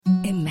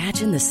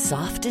Imagine the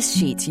softest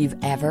sheets you've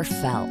ever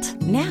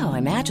felt. Now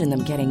imagine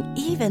them getting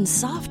even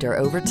softer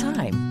over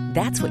time.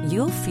 That's what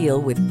you'll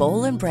feel with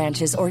Boll &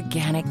 Branch's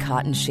organic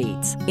cotton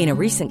sheets. In a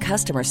recent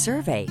customer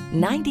survey,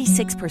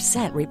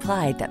 96%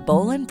 replied that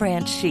Boll &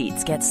 Branch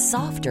sheets get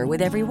softer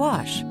with every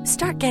wash.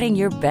 Start getting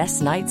your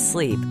best night's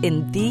sleep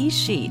in these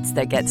sheets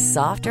that get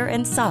softer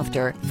and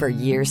softer for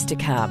years to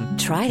come.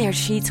 Try their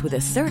sheets with a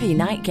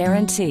 30-night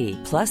guarantee.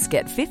 Plus,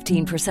 get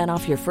 15%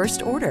 off your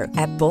first order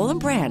at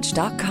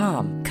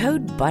bollandbranch.com.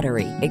 Code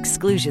BUTTERY.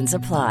 Exclusions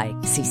apply.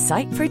 See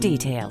site for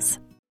details.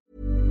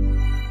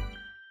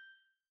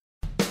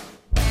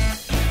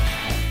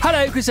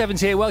 Hello, Chris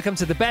Evans here. Welcome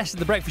to the Best of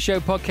the Breakfast Show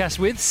podcast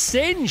with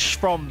Singe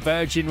from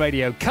Virgin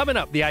Radio. Coming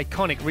up, the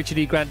iconic Richard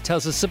E. Grant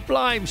tells us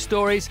sublime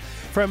stories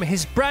from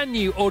his brand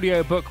new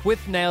audiobook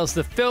with Nails,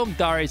 the film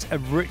diaries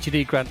of Richard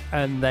E. Grant,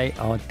 and they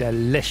are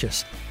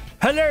delicious.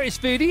 Hilarious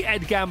foodie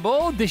Ed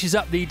Gamble dishes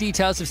up the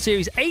details of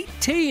Series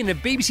 18 of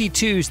BBC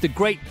Two's The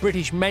Great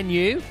British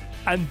Menu.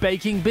 And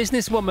baking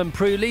businesswoman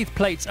Prue Leith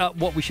plates up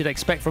what we should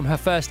expect from her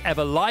first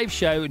ever live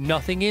show,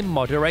 Nothing in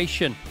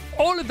Moderation.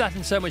 All of that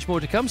and so much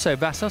more to come, so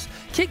Vassos,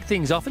 kick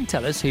things off and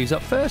tell us who's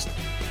up first.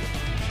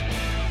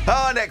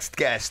 Our next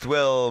guest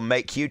will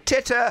make you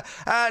titter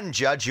and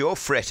judge your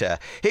fritter.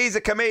 He's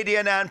a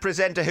comedian and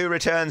presenter who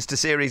returns to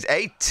Series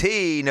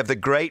 18 of The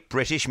Great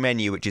British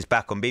Menu, which is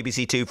back on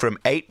BBC Two from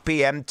 8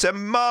 p.m.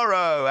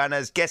 tomorrow. And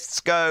as guests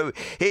go,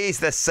 he's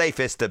the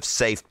safest of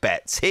safe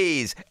bets.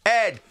 He's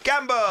Ed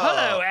Gamble.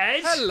 Hello,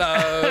 Ed.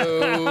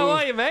 Hello. How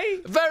are you,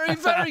 mate? Very,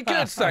 very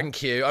good,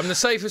 thank you. I'm the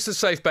safest of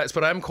safe bets,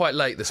 but I am quite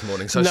late this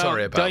morning, so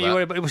sorry about that. Don't you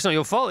worry, but it's not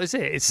your fault, is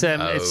it? It's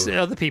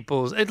other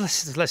people's.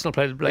 Let's not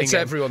play the blame It's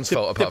game. everyone's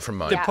fault apart from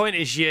mine. The point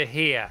is you're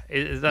here.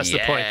 That's the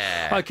point.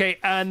 Okay,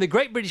 and the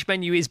Great British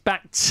Menu is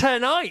back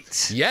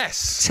tonight.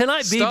 Yes.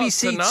 Tonight,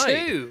 Starts BBC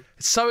tonight. Two.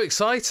 It's so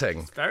exciting.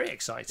 It's very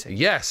exciting.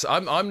 Yes,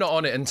 I'm not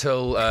on it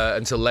until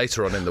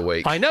later on in the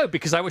week. I know,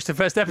 because I watched the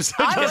first episode.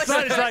 I watched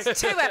last night. the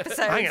It's first 2 episodes.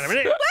 Hang on a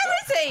minute. Where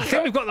is he? I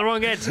think we've got the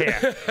wrong Ed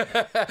here.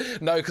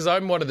 No, because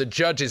I'm one of the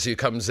judges who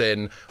comes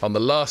in on the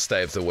last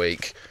day of the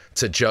week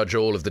to judge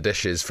all of the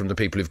dishes from the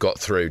people who've got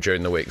through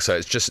during the week. So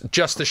it's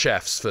just the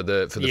chefs for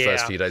the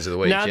first few days of the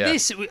week. Now,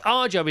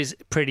 our job is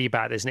pretty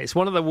bad, isn't it? It's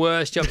one of the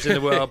worst jobs in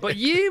the world. But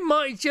you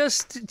might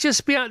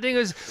just be outdoing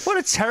us. What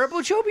a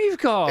terrible job you've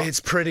got. It's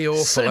pretty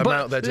awful. I'm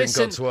out there doing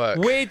God's work.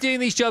 We're doing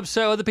these jobs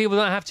so other people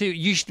don't have to.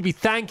 You should be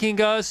thanking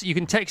us. You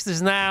can text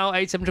us now,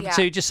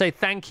 87222. Just say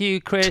thank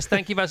you, Chris.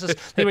 Thank you, Vassos.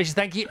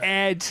 Thank you,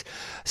 Ed.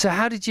 So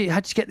how did you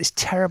get this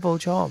terrible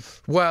job?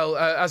 Well,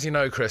 as you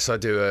know, Chris, I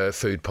do a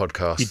food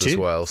podcast as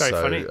well.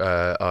 Very funny.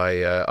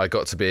 I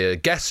got to be a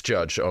guest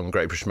judge on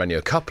Great British Menu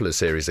a couple of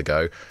series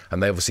ago,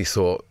 and they obviously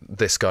thought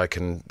this guy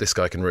can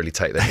really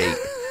take the heat.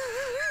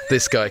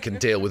 This guy can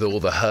deal with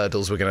all the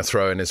hurdles we're going to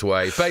throw in his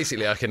way.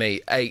 Basically, I can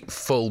eat 8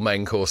 full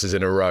main courses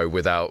in a row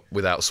without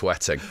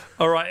sweating.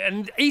 All right,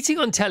 and eating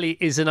on telly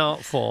is an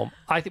art form.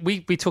 We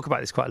talk about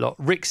this quite a lot.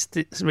 Rick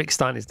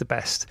Stein is the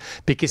best,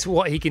 because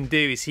what he can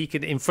do is he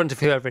can, in front of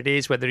whoever it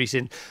is, whether he's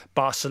in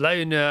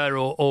Barcelona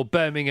or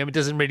Birmingham, it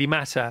doesn't really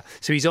matter.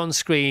 So he's on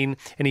screen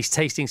and he's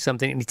tasting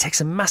something and he takes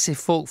a massive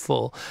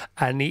forkful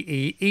and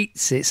he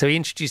eats it. So he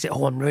introduced it.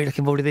 Oh, I'm really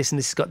looking forward to this, and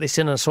this has got this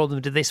in, and I saw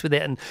them do this with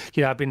it, and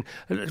I've been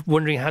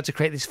wondering how to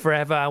create this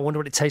forever. I wonder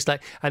what it tastes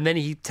like. And then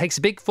he takes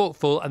a big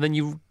forkful, and then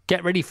you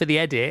get ready for the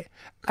edit,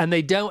 and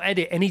they don't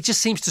edit, and he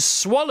just seems to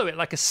swallow it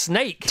like a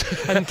snake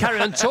and carry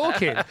on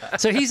talking.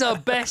 So he's our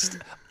best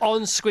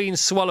on-screen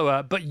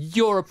swallower, but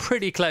you're a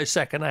pretty close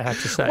second, I have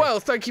to say. Well,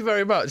 thank you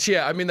very much.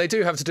 Yeah, I mean, they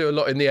do have to do a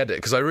lot in the edit,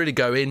 because I really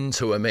go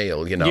into a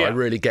meal, I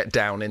really get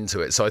down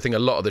into it. So I think a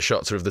lot of the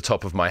shots are of the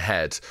top of my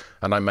head,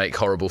 and I make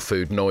horrible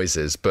food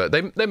noises, but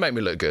they make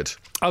me look good.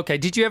 Okay,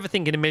 did you ever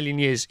think in a million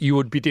years you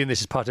would be doing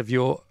this as part of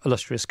your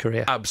illustrious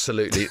career?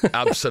 Absolutely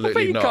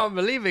But you not. can't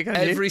believe it, can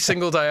you? Every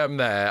single day I'm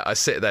there, I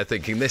sit there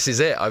thinking, this is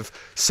it.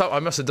 I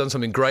must have done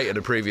something great in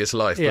a previous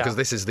life, because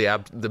this is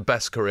the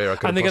best career I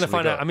could have possibly got. And they're going to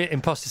find out. I mean,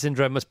 imposter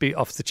syndrome must be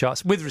off the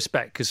charts, with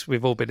respect, because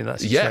we've all been in that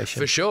situation.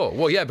 Yeah, for sure.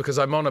 Well, yeah, because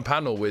I'm on a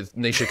panel with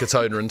Nisha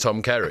Katona and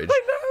Tom Kerridge.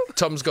 I know.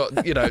 Tom's got,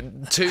 2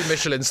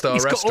 Michelin star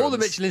restaurants. He's got all the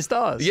Michelin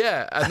stars.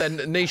 Yeah, and then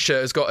Nisha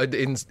has got an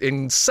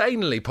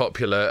insanely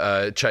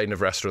popular chain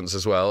of restaurants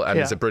as well, and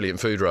is a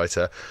brilliant food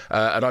writer.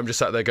 And I'm just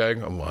sat there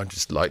going, I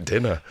just like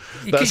dinner.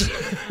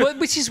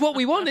 Which is what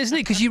we want, isn't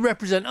it? Because you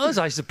represent us,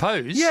 I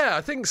suppose. Yeah,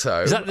 I think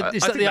so. Is that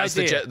the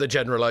idea? The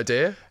general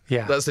idea.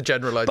 Yeah, that's the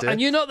general idea.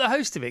 And you're not the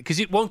host of it, because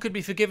one could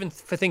be forgiven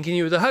for thinking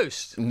you were the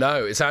host.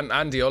 No, it's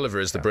Andy Oliver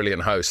is the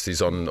brilliant host.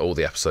 He's on all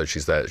the episodes.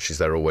 She's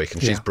there all week,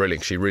 and she's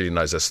brilliant. She really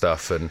knows her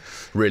stuff and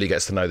really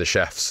gets to know the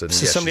chefs. And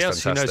somebody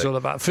else who knows all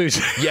about food.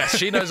 Yes,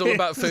 she knows all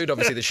about food.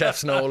 Obviously, the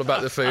chefs know all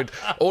about the food.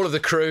 All of the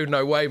crew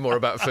know way more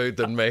about food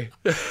than me.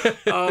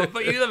 Oh,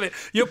 but you love it.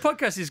 Your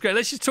podcast is great.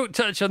 Let's just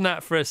touch on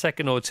that for a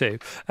second or two.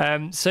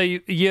 So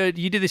you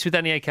do this with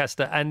Danny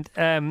Acaster and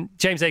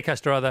James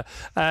Acaster, rather,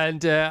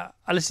 and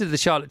I listened to the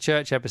Charlotte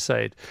Church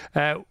episode.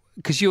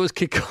 because you always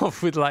kick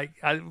off with like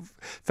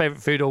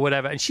favourite food or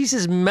whatever, and she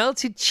says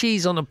melted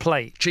cheese on a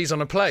plate. Cheese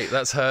on a plate,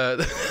 that's her.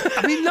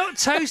 I mean, not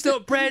toast,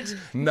 not bread.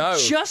 No.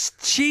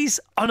 Just cheese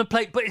on a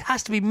plate, but it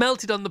has to be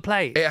melted on the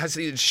plate.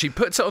 She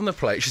puts it on the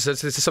plate. She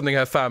says this is something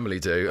her family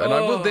do,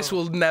 and this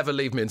will never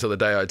leave me until the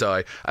day I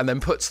die. And then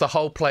puts the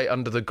whole plate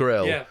under the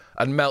grill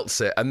and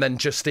melts it, and then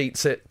just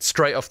eats it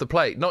straight off the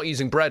plate, not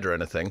using bread or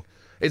anything.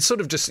 It's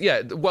sort of just,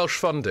 Welsh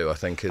fondue, I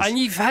think. And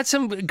you've had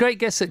some great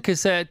guests,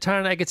 because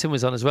Taron Egerton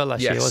was on as well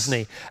last year, wasn't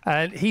he?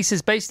 And he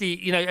says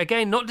basically,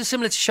 again, not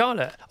dissimilar to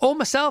Charlotte or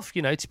myself,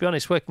 to be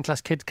honest, working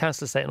class kid,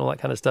 council estate and all that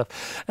kind of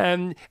stuff.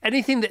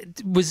 Anything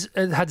that was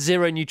had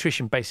zero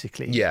nutrition,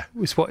 basically. Yeah.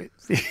 Was what.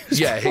 He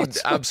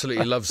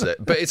absolutely loves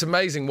it. But it's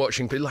amazing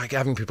watching,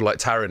 having people like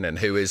Taron in,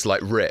 who is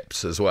like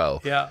ripped as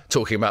well. Yeah.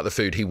 Talking about the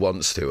food he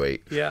wants to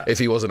eat. Yeah. If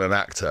he wasn't an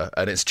actor,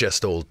 and it's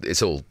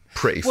all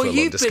pretty full on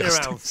disgusting been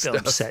around stuff.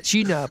 film sets.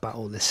 You know about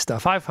all this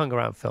stuff. I've hung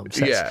around film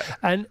sets. Yeah.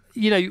 And,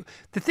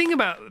 the thing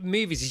about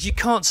movies is you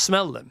can't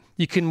smell them.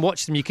 You can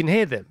watch them, you can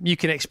hear them, you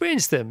can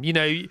experience them.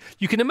 You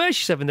can immerse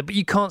yourself in them, but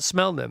you can't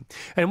smell them.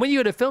 And when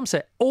you're at a film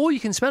set, all you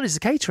can smell is the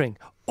catering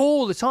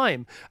all the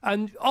time.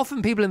 And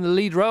often people in the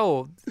lead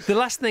role, the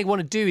last thing they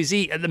want to do is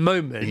eat at the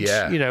moment.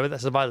 Yeah.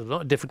 That's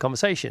not a different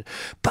conversation.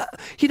 But,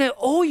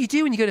 all you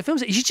do when you go to film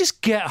set is you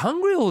just get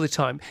hungry all the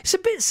time. It's a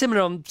bit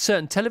similar on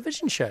certain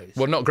television shows.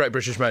 Well, not Great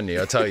British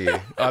Menu, I tell you.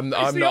 I'm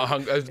not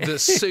hungry.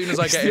 As soon as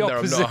I get in there,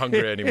 I'm not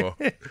hungry anymore.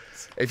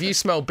 If you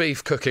smell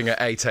beef cooking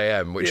at 8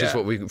 a.m, which is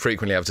what we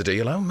frequently have to do,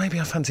 you're like, maybe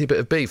I fancy a bit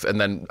of beef. And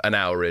then an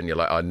hour in, you're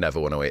like, I never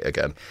want to eat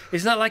again.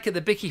 Isn't that like at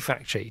the Bicky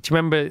factory? Do you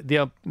remember the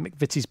old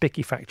McVitie's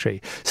Bicky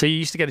factory? So you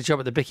used to get a job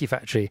at the Bicky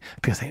factory.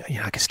 People think,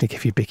 I can sneak a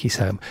few Bickies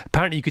home.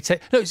 Apparently you could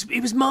take... No,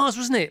 it was Mars,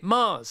 wasn't it?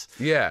 Mars.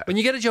 Yeah. When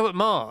you get a job at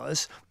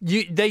Mars,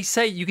 they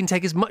say you can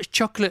take as much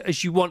chocolate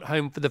as you want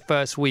home for the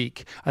first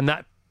week, and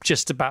that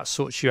just about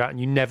sorts you out, and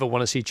you never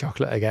want to see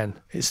chocolate again.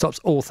 It stops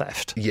all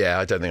theft. Yeah,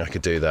 I don't think I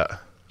could do that.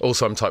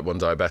 Also, I'm type 1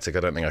 diabetic. I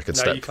don't think I could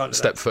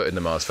step foot in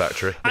the Mars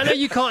factory. I know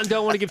you can't and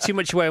don't want to give too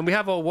much away, and we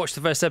have all watched the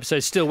first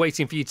episode, still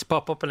waiting for you to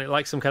pop up in it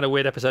like some kind of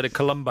weird episode of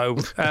Columbo,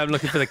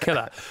 looking for the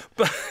killer.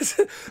 But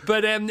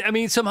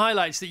some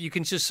highlights that you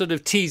can just sort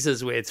of tease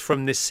us with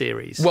from this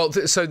series. Well,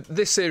 so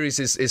this series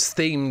is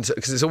themed,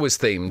 because it's always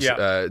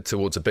themed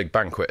towards a big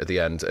banquet at the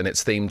end, and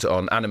it's themed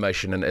on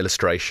animation and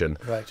illustration.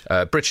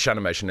 Right. British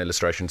animation and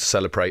illustration to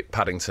celebrate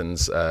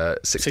Paddington's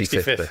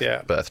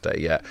 65th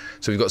birthday.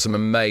 So we've got some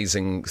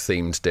amazing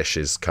themed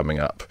dishes coming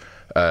up.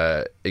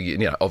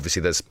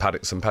 Obviously there's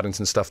some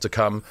Paddington stuff to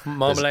come.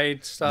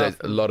 Marmalade stuff. There's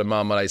a lot of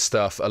marmalade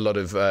stuff, a lot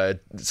of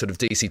sort of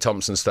DC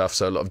Thompson stuff,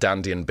 so a lot of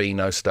Dandy and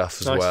Beano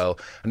stuff as well.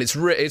 And it's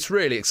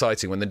really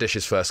exciting when the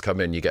dishes first come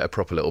in. You get a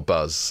proper little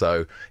buzz.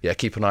 So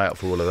keep an eye out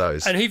for all of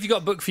those. And who have you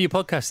got booked for your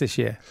podcast this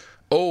year?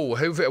 Well,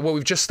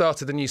 we've just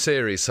started the new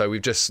series. So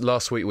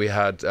last week we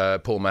had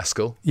Paul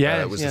Mescal.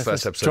 Yeah, it was the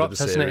first episode of the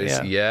series.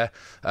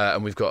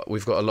 And we've got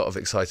a lot of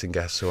exciting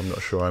guests. So I'm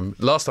not sure.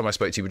 Last time I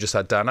spoke to you, we just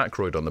had Dan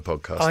Aykroyd on the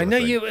podcast. I know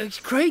you were a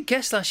great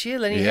guest last year,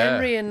 Lenny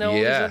Henry, and all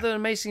these other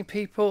amazing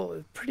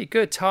people. Pretty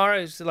good.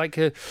 Tara's like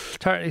a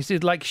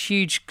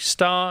huge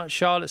star.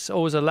 Charlotte's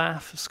always a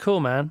laugh. It's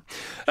cool, man.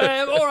 All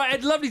right,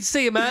 Ed, lovely to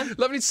see you, man.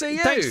 Lovely to see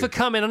you. Thanks for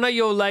coming. I know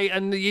you're late,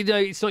 and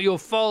it's not your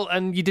fault,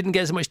 and you didn't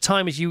get as much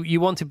time as you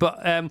wanted, but.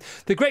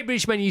 The Great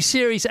British Menu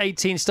Series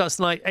 18 starts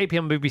tonight, 8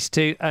 p.m. on BBC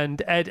Two,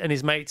 and Ed and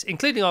his mates,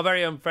 including our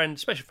very own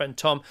special friend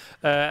Tom,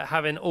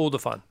 having all the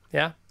fun.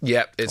 Yeah?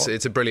 Yeah,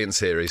 it's a brilliant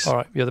series. All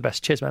right, you're the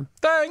best. Cheers, man.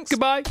 Thanks.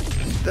 Goodbye.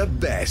 The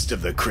best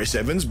of the Chris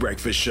Evans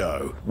Breakfast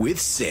Show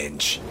with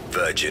Cinch,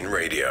 Virgin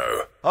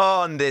Radio.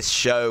 On this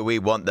show, we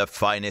want the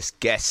finest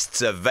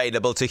guests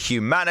available to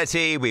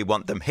humanity. We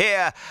want them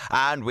here,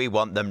 and we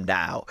want them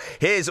now.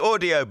 His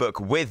audiobook,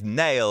 With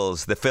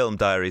Nails, The Film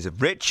Diaries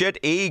of Richard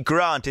E.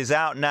 Grant, is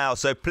out now.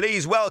 So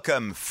please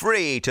welcome,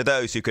 free to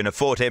those who can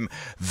afford him,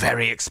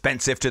 very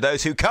expensive to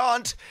those who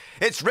can't,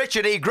 it's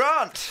Richard E.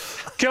 Grant.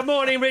 Good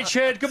morning,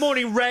 Richard. Good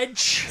morning, Reg.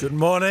 Good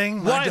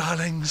morning, my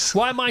darlings.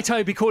 Why might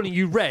I be calling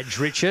you Reg,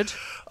 Richard?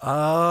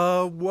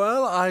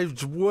 Well,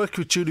 I've worked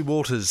with Julie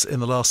Waters in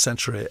the last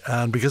century,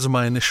 and because of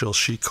my initials,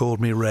 she called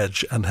me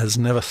Reg and has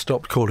never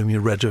stopped calling me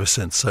Reg ever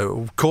since.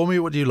 So call me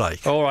what you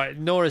like. All right.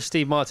 Nora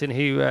Steve Martin,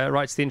 who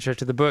writes the intro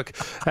to the book.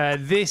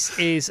 This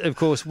is, of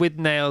course, With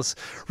Nails,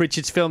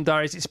 Richard's Film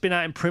Diaries. It's been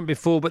out in print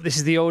before, but this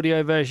is the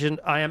audio version.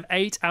 I am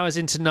 8 hours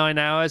into 9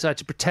 hours. I had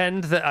to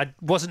pretend that I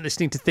wasn't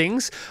listening to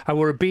things. I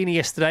wore a beanie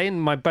yesterday and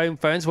my bone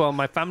phones while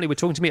my family were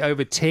talking to me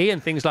over tea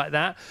and things like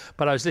that.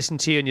 But I was listening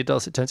to you and your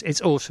dulcet tones.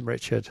 It's awesome,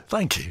 Richard.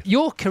 Thank you.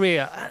 Your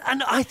career,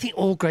 and I think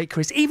all great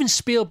careers, even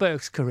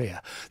Spielberg's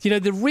career,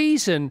 the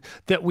reason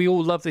that we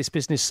all love this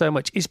business so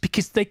much is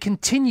because they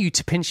continue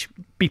to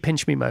be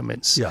pinch me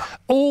moments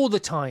all the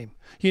time.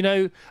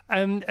 And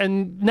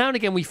now and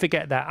again we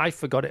forget that. I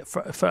forgot it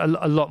for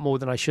a lot more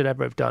than I should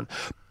ever have done.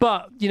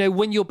 But,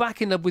 when you're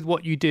back in love with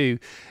what you do,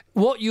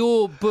 what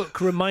your book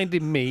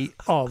reminded me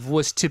of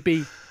was to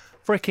be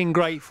freaking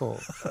grateful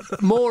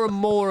more and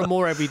more and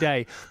more every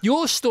day.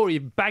 Your story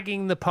of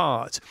bagging the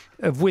part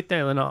of With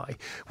Nail and I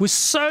was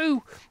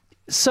so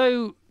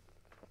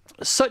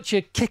such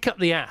a kick up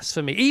the ass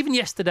for me. Even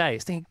yesterday, I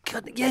was thinking,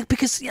 God, yeah,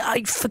 because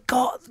I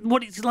forgot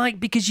what it's like,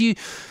 because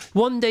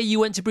one day you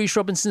went to Bruce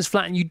Robinson's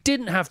flat and you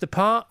didn't have the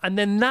part, and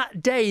then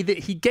that day that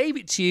he gave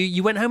it to you,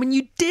 you went home and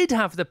you did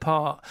have the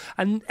part,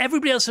 and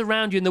everybody else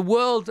around you and the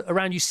world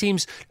around you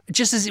seems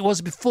just as it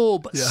was before,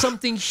 but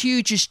something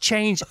huge has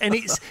changed, and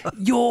it's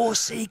your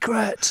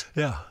secret.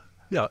 Yeah.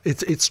 Yeah,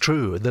 it's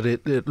true that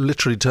it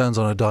literally turns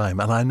on a dime.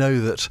 And I know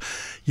that,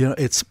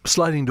 it's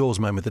sliding doors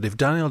moment, that if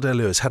Daniel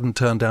Day-Lewis hadn't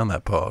turned down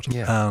that part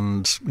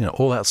and,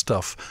 all that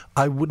stuff,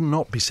 I would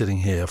not be sitting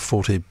here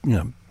 40,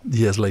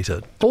 years later.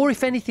 Or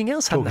if anything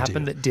else hadn't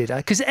happened that did.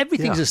 Because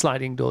everything's a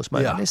sliding doors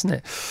moment, isn't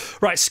it?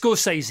 Right,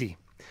 Scorsese.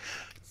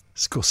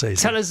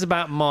 Tell us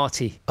about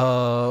Marty.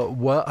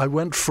 Well, I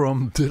went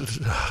from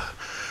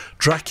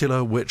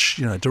Dracula, which,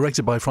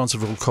 directed by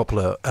Francis Ford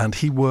Coppola, and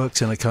he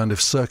worked in a kind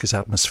of circus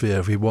atmosphere.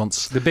 If he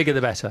wants... The bigger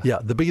the better. Yeah,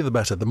 the bigger the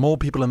better. The more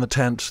people in the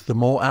tent, the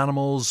more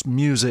animals,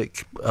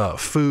 music,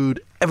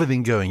 food,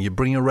 everything going. You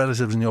bring your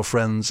relatives and your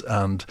friends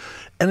and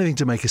anything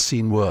to make a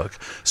scene work.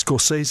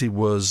 Scorsese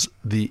was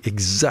the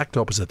exact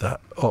opposite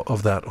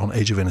of that on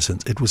Age of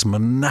Innocence. It was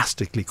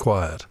monastically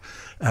quiet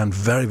and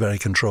very, very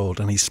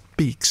controlled, and he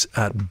speaks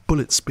at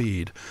bullet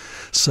speed.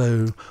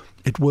 So...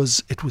 It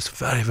was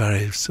very,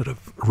 very sort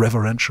of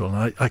reverential,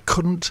 and I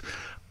couldn't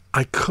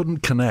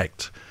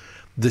connect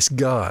this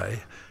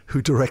guy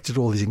who directed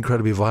all these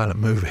incredibly violent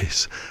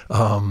movies,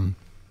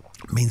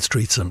 Mean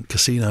Streets and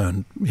Casino,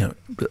 and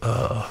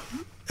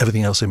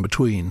everything else in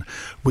between,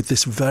 with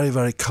this very,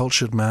 very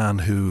cultured man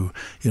who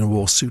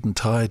wore suit and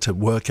tie to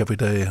work every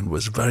day and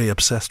was very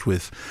obsessed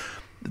with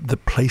the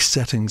place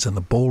settings and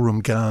the ballroom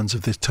gowns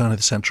of this turn of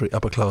the century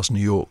upper class New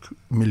York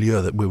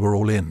milieu that we were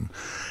all in,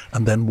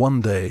 and then one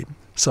day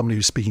somebody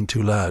was speaking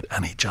too loud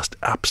and he just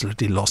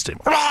absolutely lost him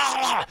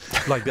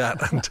like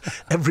that, and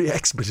every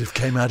expletive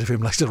came out of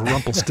him like sort of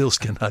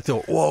Rumpelstiltskin. I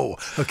thought, whoa,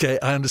 okay,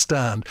 I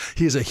understand,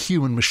 he is a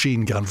human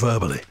machine gun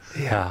verbally.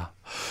 Yeah.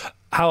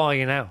 How are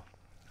you now?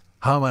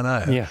 How am I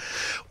now? Yeah.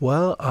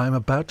 Well, I'm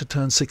about to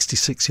turn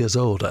 66 years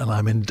old, and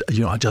I'm in,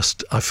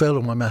 I failed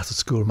on my maths at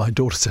school. My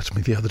daughter said to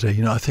me the other day,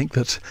 I think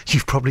that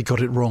you've probably got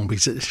it wrong,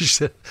 because she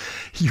said,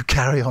 you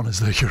carry on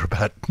as though you're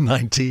about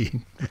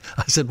 19.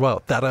 I said,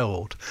 well, that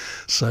old.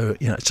 So,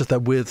 it's just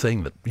that weird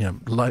thing that,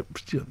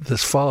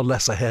 there's far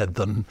less ahead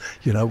than,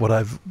 what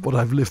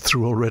I've lived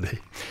through already.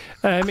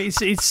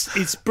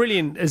 It's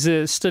brilliant as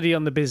a study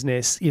on the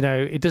business.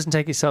 It doesn't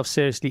take itself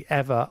seriously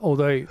ever.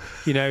 Although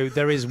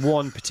there is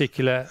one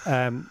particular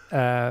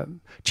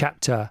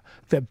chapter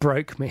that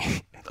broke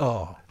me.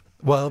 Oh.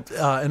 Well,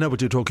 I know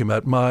what you're talking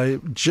about.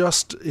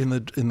 Just in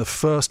the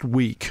first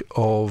week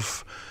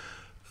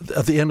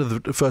at the end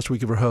of the first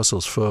week of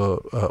rehearsals for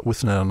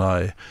Withnail and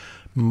I,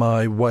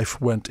 my wife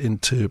went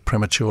into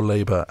premature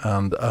labour,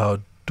 and our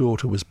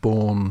daughter was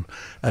born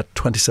at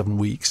 27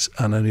 weeks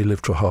and only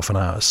lived for half an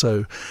hour.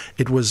 So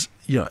it was,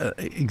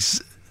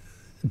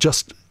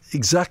 just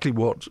exactly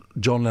what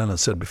John Lennon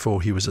said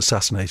before he was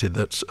assassinated,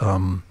 that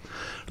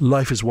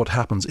life is what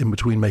happens in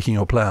between making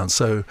your plans.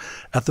 So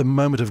at the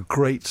moment of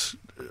great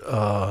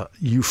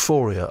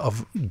euphoria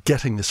of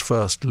getting this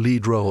first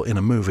lead role in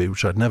a movie,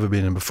 which I'd never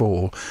been in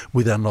before,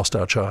 we then lost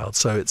our child.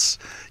 So it's,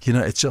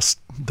 it's just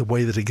the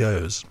way that it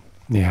goes.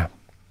 Yeah.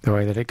 The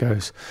way that it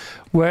goes.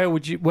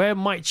 Where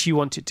might you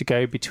want it to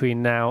go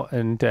between now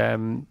and the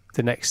end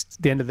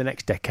of the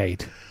next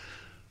decade?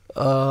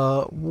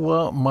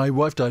 Well, my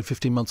wife died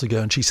 15 months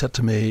ago, and she said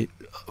to me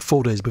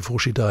 4 days before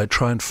she died,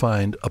 try and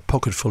find a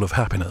pocketful of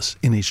happiness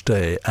in each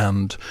day.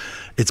 And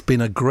it's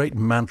been a great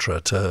mantra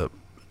to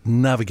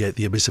navigate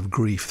the abyss of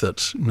grief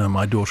that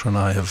my daughter and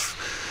I have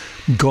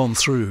gone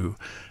through.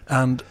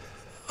 And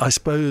I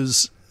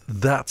suppose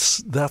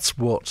that's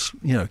what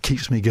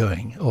keeps me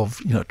going,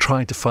 of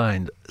trying to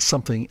find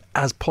something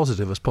as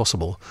positive as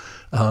possible.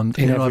 And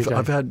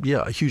I've had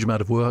a huge amount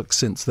of work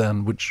since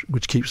then, which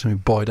keeps me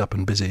buoyed up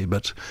and busy.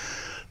 But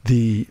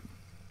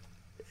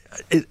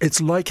it's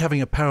like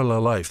having a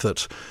parallel life,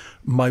 that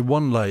my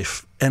one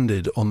life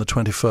ended on the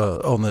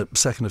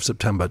 2nd of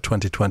September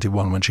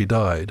 2021 when she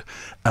died,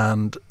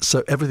 and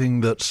so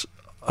everything that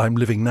I'm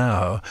living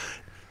now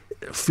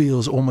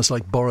feels almost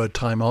like borrowed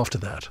time after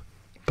that.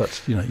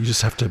 But, you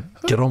just have to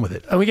get on with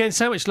it. And we're getting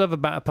so much love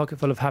about A Pocket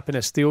Full of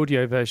Happiness, the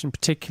audio version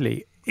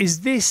particularly.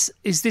 Is this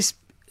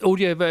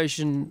audio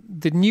version,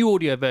 the new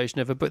audio version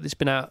of a book that's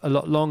been out a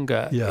lot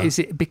longer? Yeah. Is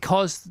it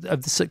because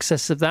of the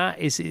success of that?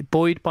 Is it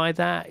buoyed by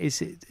that?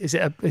 Is it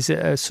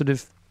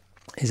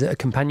a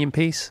companion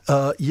piece?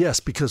 Yes,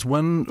 because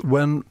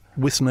when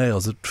With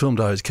Nails, the film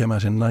diaries, came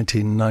out in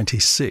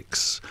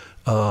 1996,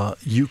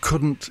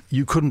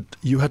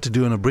 you had to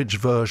do an abridged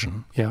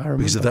version. Yeah, I remember.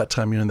 Because at that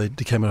time, they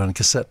came out on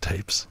cassette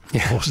tapes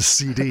or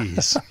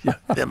CDs.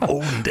 Them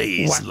olden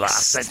days, wax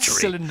last century.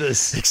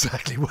 Cylinders.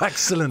 Exactly,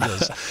 wax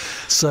cylinders.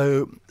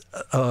 So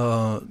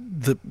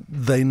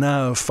they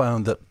now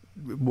found that,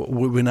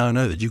 we now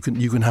know that you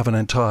can have an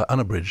entire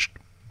unabridged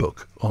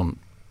book on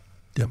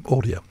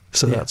audio.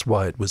 So that's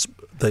why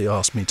they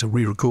asked me to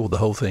re-record the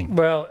whole thing.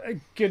 Well,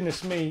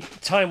 goodness me,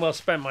 time well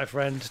spent, my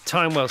friend.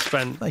 Time well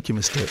spent. Thank you,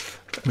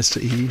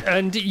 Mr. E.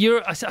 And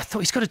I thought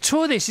he's got to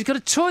tour this. He's got to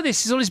tour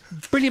this. He's all his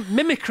brilliant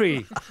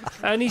mimicry,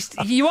 and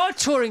you are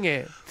touring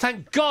it.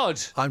 Thank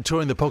God. I'm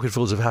touring the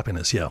Pocketfuls of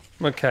Happiness. Yeah.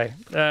 Okay.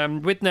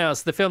 With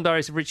Nails, the film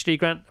diaries of Richard E.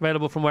 Grant,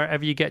 available from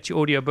wherever you get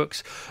your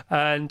audiobooks,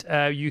 and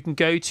you can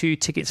go to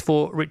tickets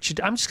for Richard.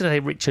 I'm just going to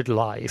say Richard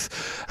Live.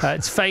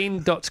 It's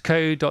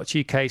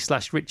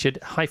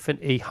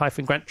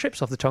fane.co.uk/Richard-E-Grant.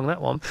 Trips off the tongue,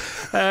 that one.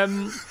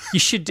 You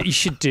should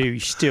do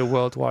a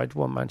worldwide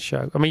one-man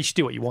show. I mean, you should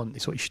do what you want.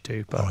 It's what you should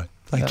do. But, all right.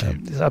 Thank you.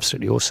 It's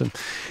absolutely awesome.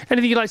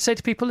 Anything you'd like to say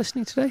to people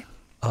listening today?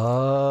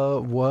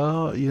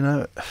 Well,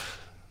 the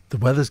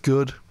weather's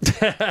good.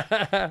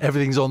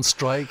 Everything's on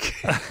strike.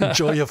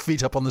 Enjoy your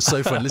feet up on the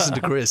sofa and listen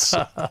to Chris.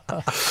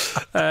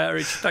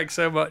 Richard, thanks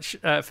so much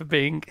for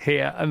being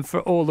here and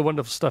for all the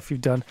wonderful stuff you've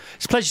done.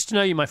 It's a pleasure to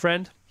know you, my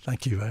friend.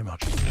 Thank you very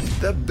much.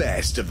 The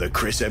best of the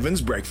Chris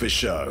Evans Breakfast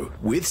Show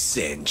with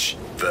Cinch,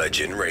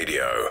 Virgin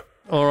Radio.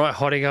 All right,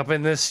 hotting up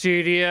in the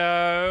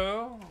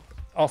studio.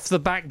 Off the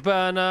back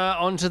burner,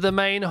 onto the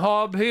main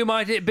hob. Who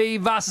might it be?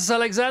 Vassos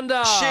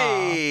Alexander.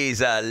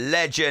 She's a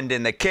legend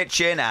in the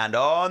kitchen and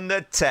on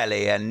the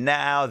telly. And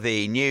now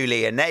the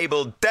newly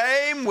enabled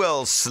dame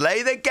will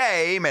slay the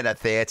game in a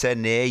theatre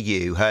near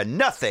you. Her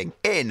Nothing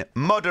in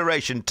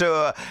Moderation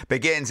tour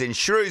begins in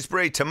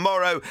Shrewsbury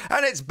tomorrow.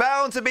 And it's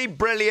bound to be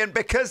brilliant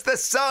because the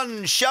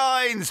sun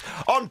shines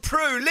on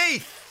Prue,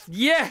 Leith.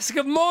 Yes,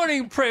 good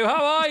morning, Prue.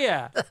 How are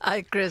you?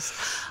 Hi, Chris.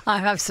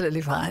 I'm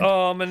absolutely fine.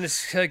 Oh, man,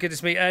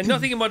 goodness me.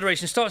 Nothing in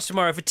Moderation starts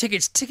tomorrow. For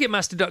tickets,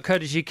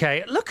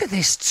 ticketmaster.co.uk. Look at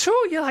this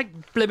tour. You're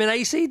like blimmin'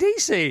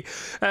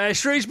 AC/DC.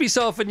 Shrewsbury,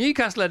 Salford,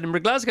 Newcastle,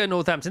 Edinburgh, Glasgow,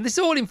 Northampton. This is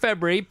all in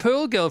February.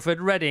 Poole,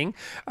 Guildford, Reading.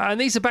 And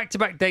these are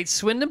back-to-back dates.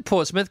 Swindon,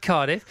 Portsmouth,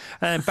 Cardiff,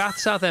 Bath,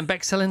 Southend,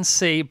 Bexhill and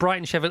Sea,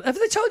 Brighton, Sheffield. Have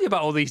they told you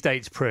about all these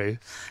dates, Prue?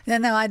 Yeah,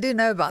 no, I do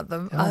know about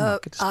them.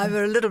 I'm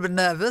a little bit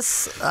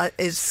nervous. But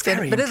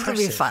it'll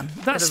be fun.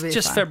 That's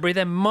just February.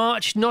 Then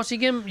March,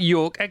 Nottingham,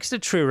 York, Exeter,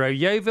 Truro,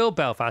 Yeovil,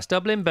 Belfast,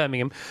 Dublin,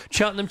 Birmingham,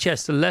 Cheltenham,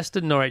 Chester,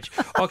 Leicester, Norwich,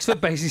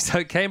 Oxford,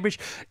 Basingstoke, Cambridge,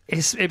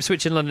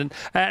 Ipswich and London.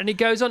 And it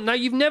goes on. Now,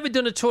 you've never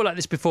done a tour like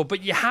this before,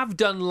 but you have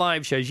done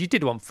live shows. You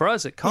did one for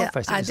us at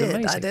Carfest. Yeah,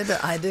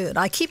 I did.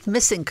 I keep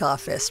missing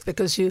Carfest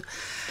because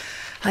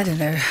I don't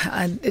know,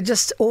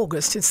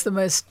 August, it's the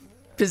most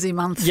busy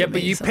month. Yeah,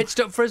 but you pitched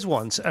up for us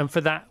once, and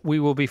for that we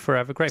will be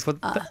forever grateful.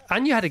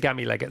 And you had a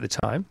gammy leg at the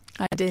time.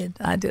 I did.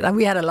 And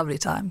we had a lovely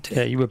time too.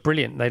 Yeah, you were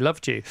brilliant. They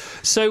loved you.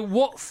 So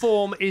what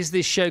form is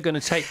this show going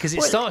to take? Because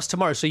it starts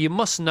tomorrow, so you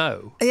must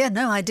know. Yeah,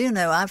 no, I do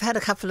know. I've had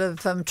a couple of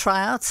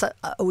tryouts.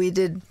 We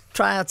did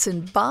tryouts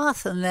in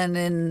Bath, and then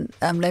in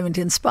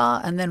Leamington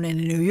Spa, and then in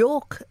New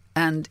York,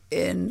 and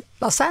in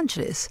Los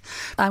Angeles.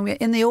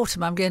 In the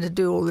autumn, I'm going to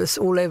do all this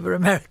all over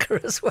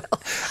America as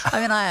well. I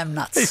mean, I am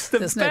nuts.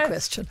 There's no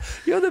question.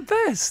 You're the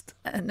best.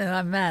 No,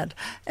 I'm mad.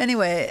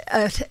 Anyway,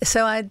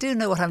 so I do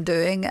know what I'm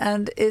doing,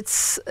 and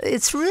it's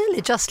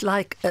really just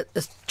like a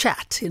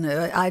chat.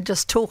 I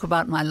just talk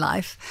about my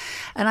life,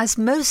 and as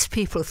most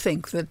people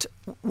think that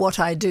what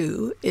I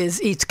do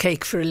is eat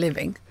cake for a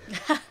living.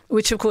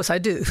 Which, of course, I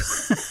do.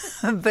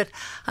 But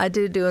I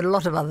do a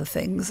lot of other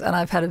things, and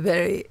I've had a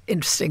very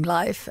interesting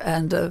life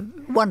and a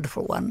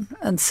wonderful one.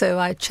 And so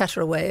I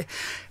chatter away,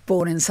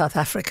 born in South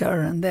Africa,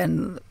 and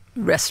then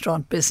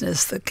restaurant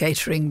business, the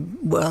catering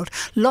world.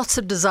 Lots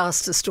of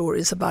disaster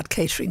stories about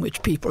catering,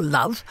 which people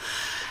love.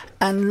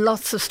 And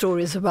lots of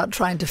stories about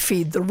trying to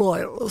feed the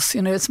royals.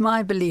 It's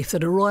my belief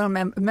that a royal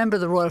member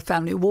of the royal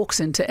family walks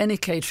into any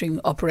catering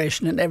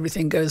operation and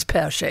everything goes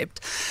pear-shaped.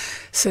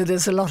 So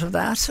there's a lot of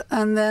that.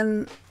 And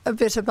then a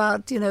bit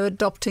about,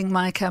 adopting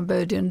my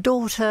Cambodian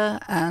daughter,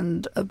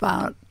 and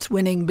about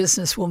winning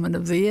Businesswoman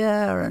of the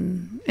Year,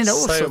 and, all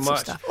sorts of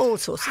stuff. All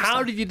sorts of stuff.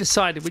 How did you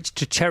decide which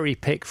to cherry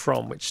pick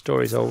from, which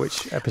stories or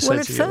which episodes Well,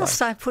 of your life? at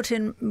first I put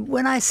in,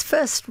 when I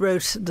first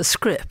wrote the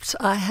script,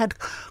 I had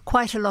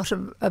quite a lot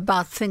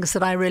about things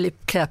that I really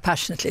care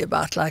passionately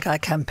about, like I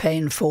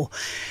campaign for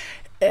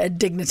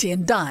dignity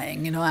in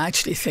dying. I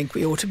actually think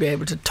we ought to be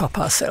able to top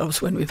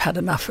ourselves when we've had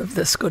enough of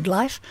this good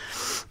life.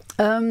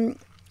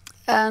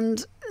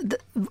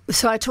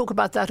 So I talk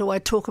about that, or I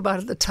talk about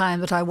at the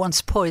time that I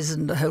once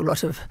poisoned a whole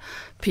lot of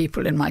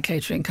people in my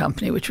catering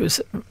company, which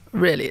was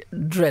really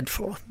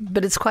dreadful.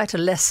 But it's quite a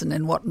lesson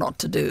in what not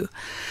to do.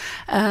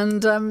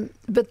 And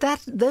but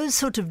those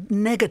sort of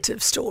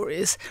negative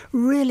stories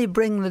really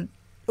bring the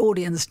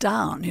audience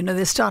down.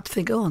 They start to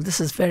think, oh,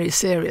 this is very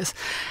serious.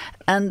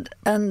 And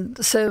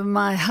so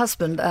my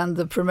husband and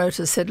the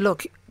promoter said,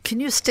 look, can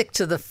you stick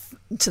to the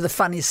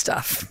funny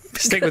stuff?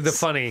 Stick with the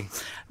funny.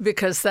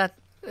 Because that.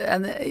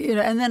 And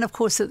then of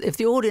course, if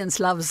the audience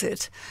loves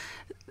it,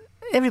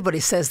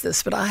 everybody says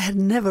this, but I had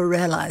never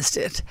realised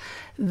it,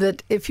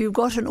 that if you've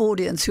got an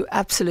audience who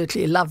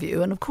absolutely love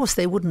you, and of course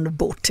they wouldn't have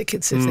bought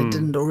tickets if they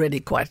didn't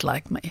already quite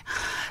like me.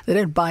 They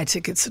don't buy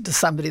tickets to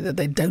somebody that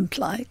they don't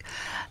like.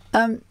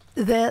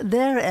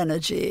 their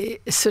energy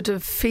sort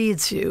of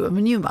feeds you. I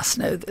mean, you must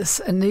know this,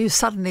 and you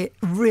suddenly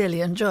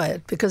really enjoy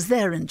it because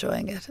they're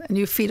enjoying it, and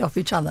you feed off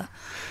each other.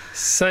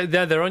 So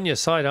they're on your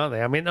side, aren't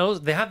they? I mean,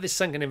 they have this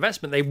sunken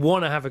investment. They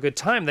want to have a good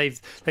time. They've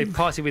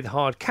partied with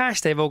hard cash.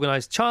 They've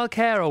organised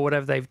childcare or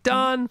whatever they've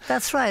done.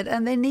 That's right,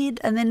 and they need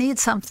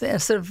something, a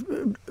sort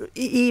of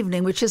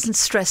evening which isn't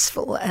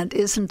stressful and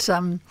isn't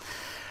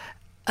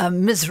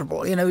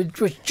miserable.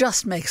 Which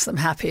just makes them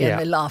happy, and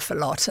they laugh a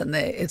lot, and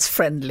it's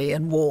friendly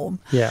and warm.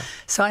 Yeah.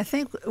 So I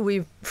think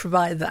we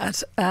provide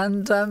that,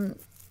 and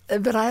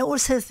but I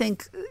also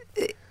think,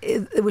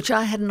 which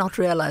I had not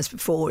realised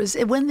before, is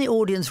when the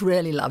audience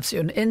really loves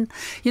you. And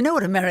you know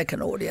what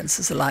American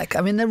audiences are like.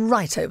 I mean, they're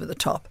right over the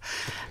top.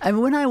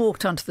 And when I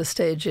walked onto the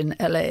stage in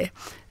LA,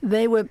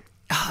 they were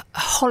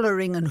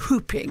hollering and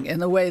whooping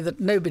in a way that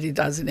nobody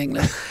does in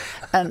England,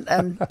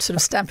 and sort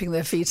of stamping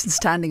their feet and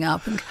standing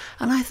up. And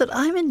I thought,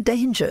 I'm in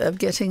danger of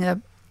getting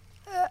a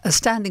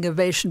standing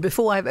ovation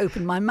before I've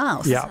opened my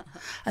mouth. Yeah.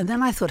 And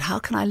then I thought, how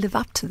can I live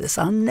up to this?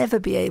 I'll never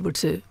be able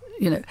to,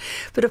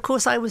 But of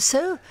course, I was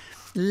so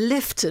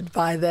lifted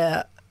by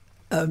their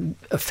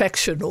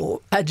affection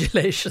or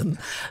adulation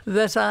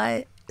that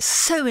I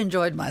so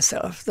enjoyed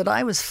myself that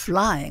I was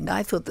flying.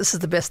 I thought, this is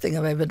the best thing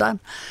I've ever done.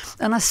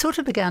 And I sort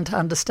of began to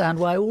understand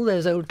why all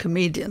those old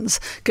comedians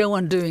go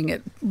on doing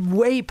it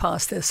way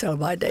past their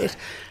sell-by date,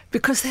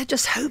 because they're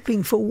just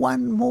hoping for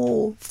one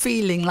more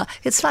feeling.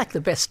 It's like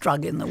the best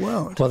drug in the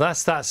world. Well,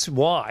 that's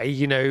why,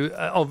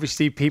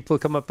 obviously people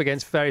come up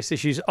against various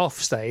issues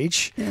off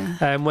stage.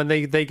 Yeah. When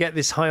they get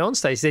this high on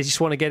stage, they just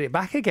want to get it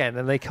back again,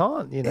 and they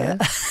can't, Yeah.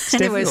 It's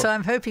anyway, difficult. so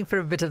I'm hoping for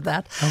a bit of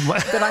that.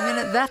 But I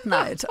mean, that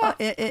night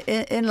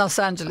in Los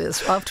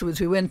Angeles, afterwards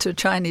we went to a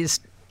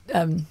Chinese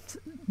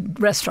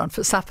restaurant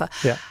for supper.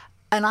 Yeah.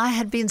 And I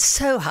had been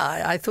so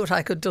high, I thought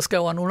I could just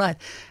go on all night.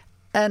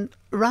 And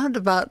round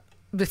about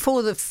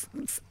before the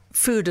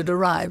food had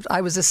arrived,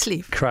 I was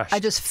asleep. Crashed. I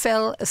just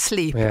fell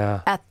asleep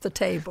at the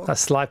table.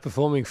 That's live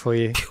performing for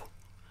you.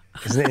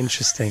 Isn't it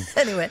interesting?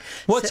 Anyway,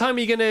 what time are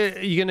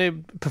you gonna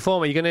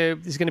perform? Is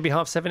it gonna be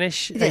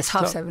 7:30ish? Yes,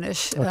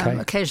 7:30ish. Okay.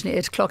 Occasionally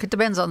 8:00. It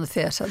depends on the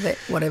theatre,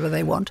 whatever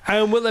they want.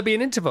 And will there be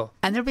an interval?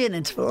 And there'll be an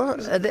interval.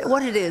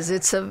 What it is,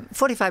 it's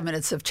 45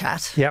 minutes of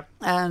chat. Yep.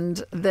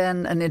 And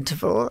then an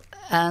interval,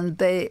 and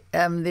the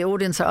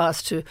audience are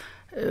asked to.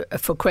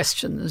 For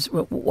questions,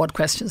 what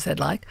questions they'd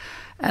like.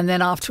 And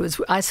then afterwards,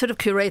 I sort of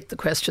curate the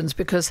questions,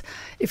 because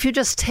if you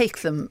just take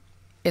them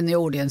in the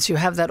audience, you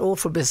have that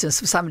awful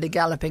business of somebody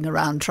galloping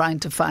around trying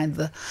to find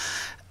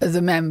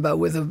the member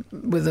with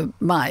a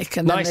mic.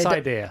 And nice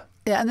idea.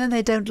 Yeah, and then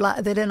they don't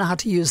know how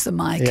to use the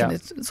mic, and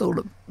it's all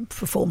a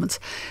performance.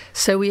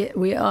 So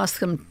we ask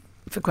them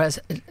for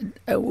questions.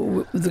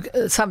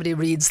 Somebody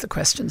reads the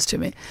questions to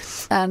me,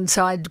 and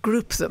so I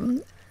group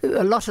them.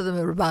 A lot of them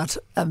are about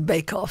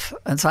Bake Off,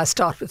 and so I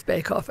start with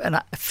Bake Off,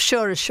 and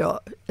sure,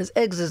 as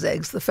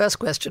eggs, the first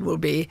question will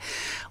be,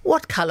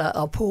 what colour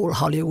are Paul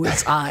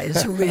Hollywood's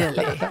eyes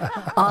really?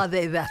 Are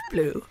they that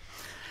blue?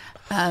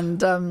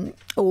 And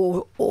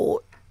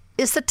or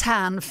is the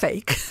tan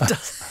fake?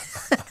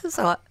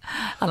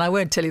 And I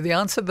won't tell you the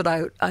answer, but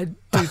I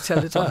do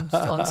tell it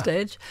on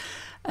stage.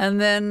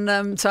 And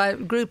then so I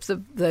group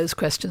those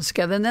questions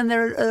together, and then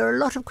there are a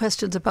lot of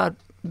questions about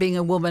being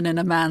a woman in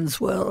a man's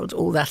world,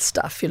 all that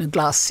stuff,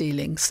 glass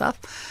ceiling stuff.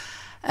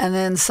 And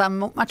then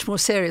some much more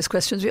serious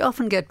questions. We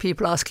often get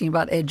people asking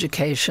about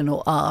education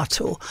or art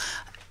or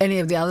any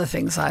of the other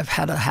things I've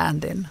had a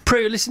hand in.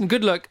 Prue, listen,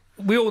 good luck.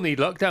 We all need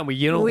luck, don't we?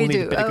 You all need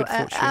a bit of good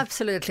fortune.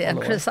 Absolutely. And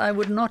Chris, I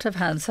would not have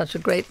had such a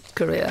great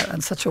career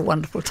and such a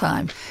wonderful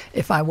time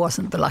if I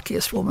wasn't the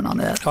luckiest woman on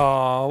earth.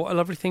 Oh, what a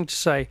lovely thing to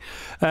say.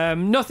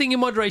 Nothing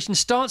in Moderation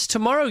starts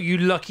tomorrow, you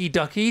lucky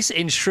duckies,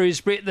 in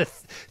Shrewsbury at the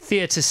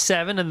Theatre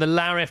 7 and the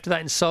Lowry after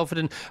that in Salford.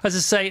 And as I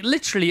say,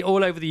 literally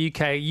all over the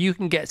UK, you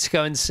can get to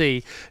go and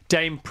see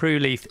Dame Prue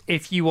Leith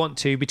if you want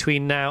to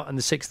between now and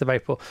the 6th of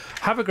April.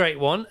 Have a great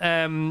one.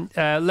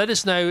 Let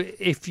us know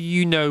if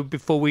you know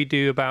before we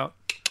do about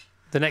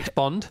the next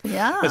Bond,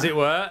 as it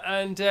were,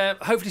 and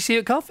hopefully see you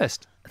at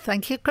Carfest.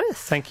 Thank you, Chris.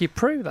 Thank you,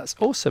 Prue. That's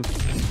awesome.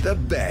 The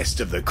best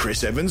of the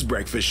Chris Evans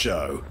Breakfast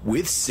Show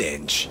with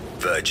Cinch,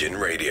 Virgin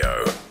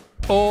Radio.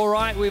 All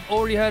right, we've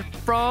already heard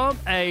from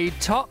a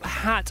top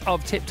hat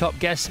of tip-top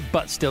guests,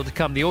 but still to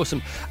come. The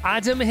awesome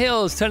Adam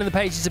Hills, turning the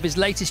pages of his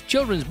latest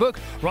children's book,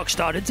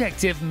 Rockstar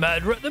Detective,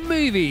 Murder at the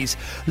Movies.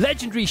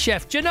 Legendary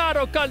chef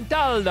Gennaro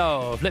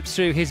Contaldo flips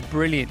through his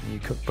brilliant new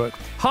cookbook.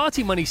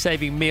 Hearty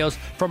money-saving meals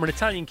from an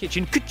Italian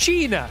kitchen,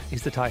 Cucina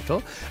is the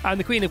title. And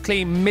the Queen of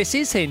Clean,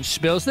 Mrs. Hinch,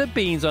 spills the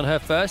beans on her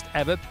first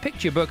ever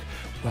picture book.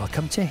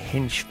 Welcome to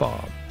Hinch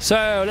Farm.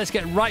 So let's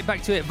get right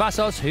back to it.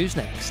 Vassos, who's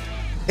next?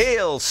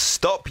 He'll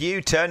stop you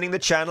turning the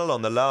channel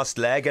on the last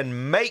leg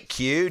and make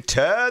you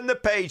turn the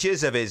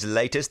pages of his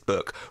latest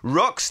book.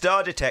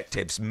 Rockstar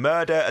Detectives,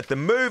 Murder at the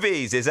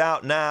Movies is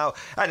out now,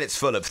 and it's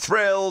full of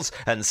thrills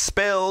and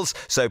spills,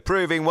 so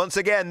proving once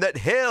again that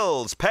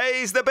Hills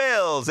pays the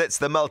bills. It's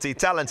the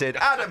multi-talented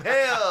Adam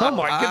Hills. Oh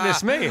my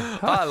goodness me.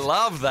 I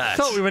love that. I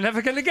thought we were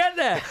never going to get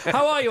there.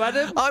 How are you,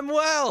 Adam? I'm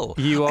well.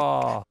 You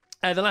are.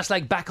 The Last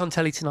Leg back on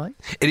telly tonight.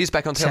 It is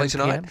back on telly 10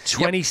 tonight. PM.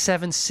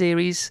 27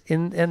 series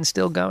and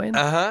still going. Who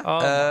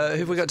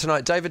have we got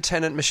tonight? David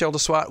Tennant, Michelle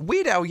Dessoir,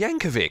 Weird Al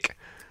Yankovic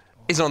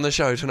is on the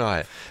show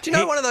tonight. Do you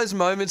know one of those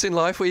moments in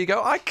life where you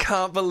go, I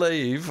can't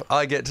believe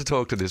I get to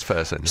talk to this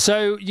person?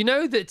 So, you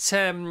know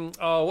that,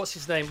 what's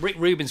his name? Rick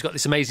Rubin's got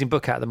this amazing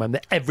book out at the moment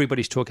that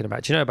everybody's talking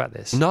about. Do you know about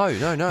this? No.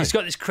 He's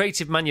got this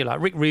creative manual,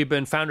 like Rick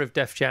Rubin, founder of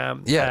Def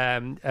Jam,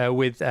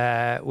 with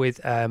I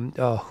can't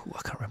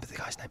remember the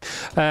guy's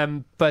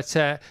name.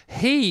 But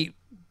he,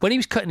 when he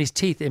was cutting his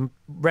teeth in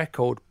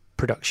record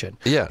production,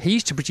 he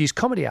used to produce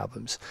comedy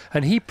albums,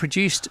 and he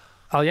produced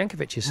Al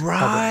Yankovic's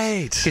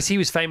right, because he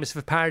was famous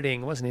for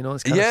parodying, wasn't he? And all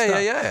this kind of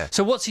stuff. Yeah.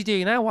 So what's he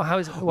doing now?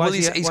 He's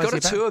got a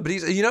tour, but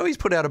he's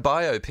put out a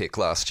biopic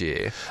last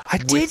year. I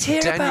did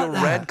hear about that.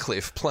 Daniel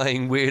Radcliffe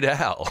playing Weird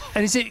Al.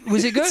 And was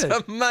it good?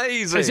 It's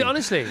amazing. Is it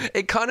honestly?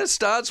 It kind of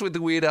starts with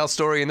the Weird Al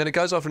story, and then it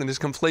goes off into this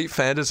complete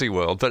fantasy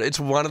world. But it's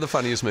one of the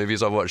funniest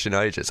movies I've watched in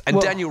ages. And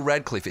Daniel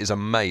Radcliffe is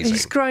amazing.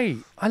 He's great.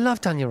 I love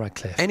Daniel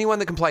Radcliffe. Anyone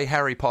that can play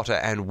Harry Potter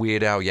and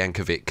Weird Al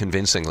Yankovic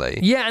convincingly.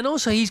 Yeah, and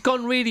also he's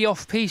gone really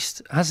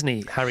off-piste, hasn't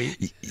he, Harry?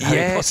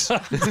 Yes.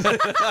 That's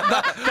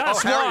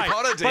why. Harry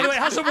Potter did. By the way,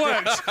 it hasn't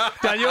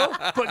worked, Daniel,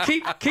 but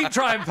keep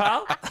trying,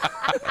 pal.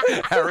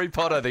 Harry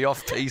Potter, the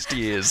off-piste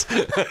years.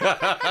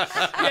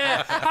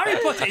 Yeah, Harry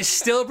Potter is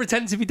still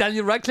pretending to be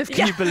Daniel Radcliffe.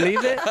 Can you believe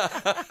it?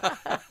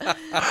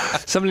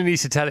 Somebody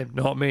needs to tell him,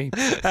 not me.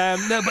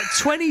 No, but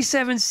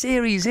 27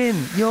 series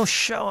in your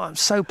show. I'm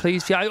so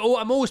pleased for you.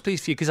 I'm always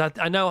pleased for you because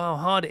I know how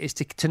hard it is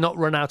to not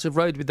run out of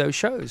road with those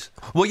shows.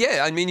 Well,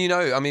 yeah,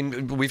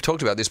 we've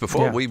talked about this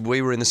before. Yeah.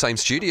 We were in the same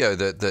studio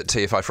that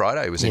TFI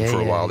Friday was in for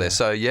a while there.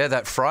 So,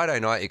 that Friday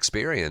night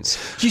experience.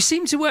 You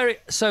seem to wear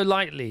it so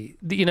lightly,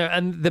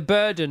 and the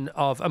burden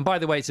of, and by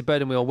the way, it's a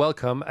burden we all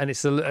welcome, and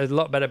it's a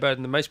lot better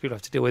burden than most people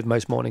have to deal with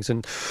most mornings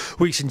and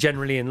weeks and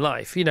generally in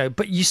life,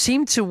 but you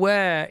seem to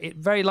wear it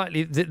very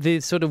lightly,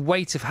 the sort of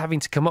weight of having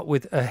to come up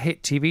with a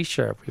hit TV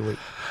show every week.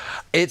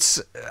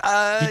 It's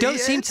you don't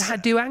seem to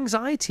do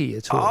anxiety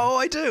at all. Oh,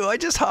 I do. I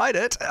just hide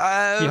it. You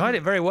hide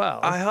it very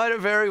well. I hide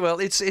it very well.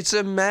 It's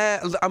a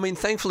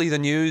thankfully the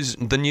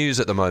news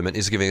at the moment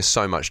is giving us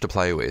so much to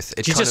play with.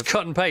 You just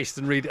cut and paste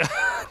and read it.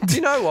 Do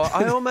you know what?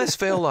 I almost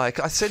feel like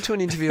I said to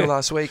an interviewer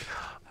last week,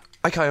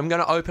 okay, I'm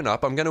going to open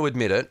up. I'm going to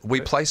admit it. We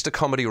placed a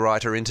comedy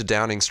writer into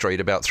Downing Street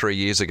about 3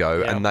 years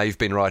ago, and they've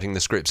been writing the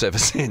scripts ever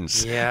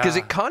since. Yeah, because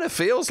it kind of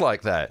feels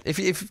like that.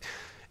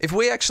 If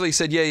we actually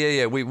said,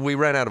 we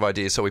ran out of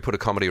ideas, so we put a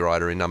comedy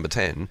writer in number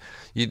 10,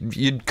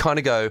 you'd kind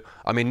of go,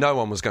 no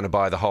one was going to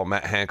buy the whole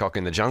Matt Hancock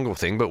in the Jungle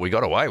thing, but we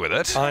got away with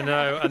it. I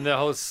know, and the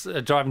whole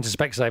driving to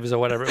Specsavers or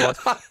whatever it was.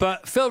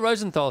 But Phil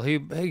Rosenthal,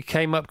 who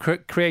came up,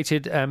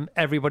 created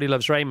Everybody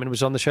Loves Raymond,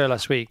 was on the show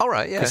last week. All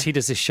right, yeah. Because he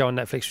does this show on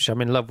Netflix, which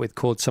I'm in love with,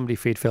 called Somebody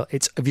Feed Phil.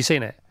 Have you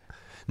seen it?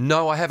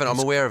 No, I haven't. I'm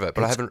aware of it,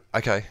 but I haven't.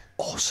 Okay.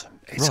 Awesome.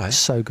 It's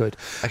so good.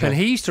 Okay. And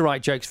he used to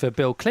write jokes for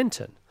Bill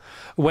Clinton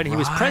when he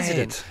was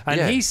president. And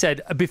he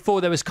said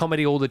before there was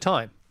comedy all the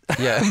time.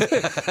 Yeah.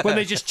 When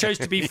they just chose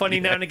to be funny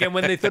now and again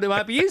when they thought it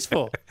might be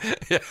useful.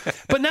 Yeah.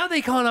 But now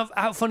they can't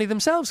out-funny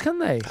themselves, can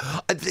they?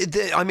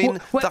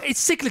 It's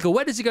cyclical.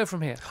 Where does it go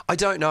from here? I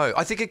don't know.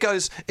 I think it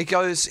goes,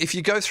 if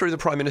you go through the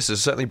prime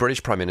ministers, certainly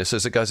British prime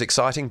ministers, it goes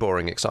exciting,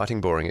 boring,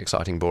 exciting, boring,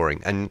 exciting,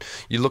 boring. And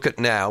you look at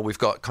now, we've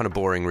got kind of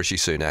boring Rishi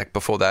Sunak.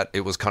 Before that,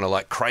 it was kind of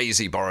like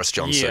crazy Boris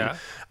Johnson. Yeah.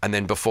 And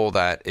then before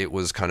that, it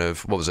was kind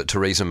of,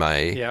 Theresa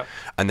May. Yeah.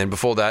 And then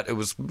before that, it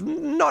was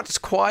not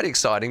quite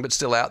exciting, but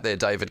still out there,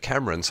 David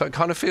Cameron. So it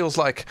kind of feels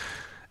like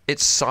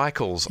it's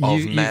cycles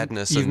of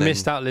madness. You've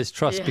missed out Liz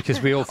Truss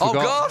because we all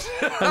forgot.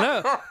 Oh, God! I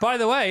know. By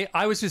the way,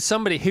 I was with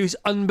somebody who's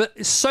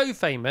so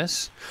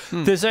famous.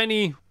 There's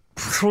only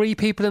 3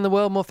 people in the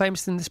world more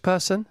famous than this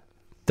person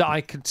that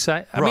I could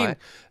say. I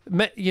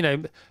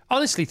mean,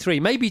 honestly, 3,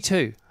 maybe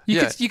 2.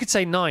 You could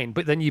say 9,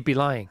 but then you'd be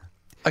lying.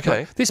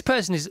 Okay. But this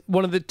person is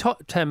one of the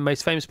top 10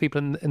 most famous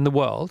people in the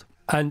world,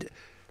 and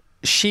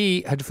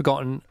she had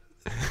forgotten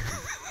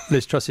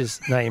Liz Truss's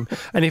name.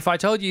 And if I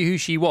told you who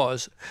she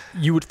was,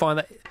 you would find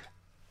that...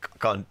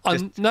 Go on,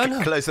 close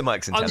the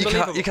mics and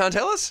tell me. You can't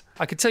tell us?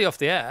 I could tell you off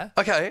the air.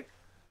 Okay.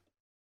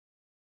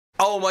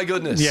 Oh, my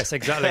goodness. Yes,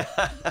 exactly.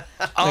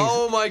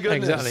 Oh, my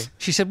goodness. Exactly.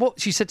 She said, what?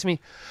 She said to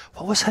me,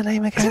 what was her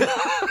name again?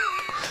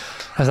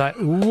 I was like,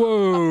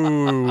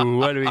 whoa,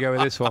 where do we go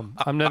with this one?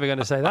 I'm never going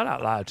to say that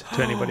out loud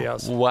to anybody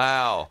else.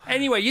 Wow.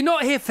 Anyway, you're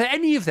not here for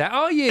any of that,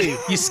 are you?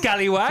 You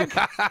scallywag.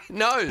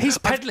 No. He's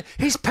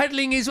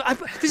peddling his...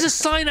 There's a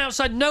sign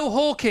outside, no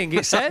hawking,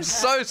 it says. I'm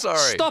so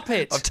sorry. Stop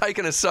it. I've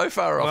taken us so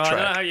far off track. I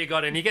don't know how you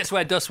got in. He gets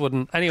where dust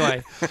wouldn't.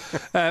 Anyway,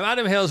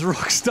 Adam Hill's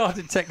Rockstar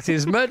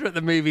Detectives, Murder at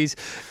the Movies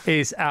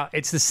is out.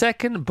 It's the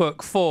second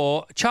book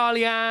for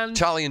Charlie and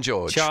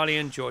George. Charlie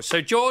and George. So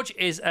George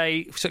is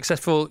a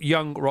successful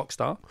young rock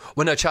star.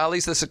 Well, no,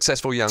 Charlie's the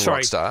successful young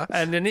rock star.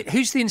 And then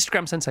who's the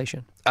Instagram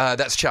sensation?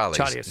 That's Charlie.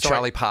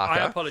 Charlie Parker.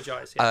 I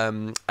apologise.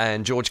 Yeah.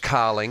 And George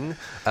Carling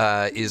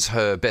is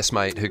her best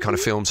mate who kind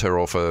of films her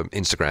off of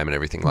Instagram and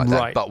everything like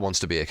that, but wants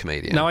to be a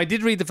comedian. Now, I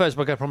did read the first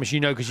book, I promise you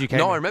know, because you came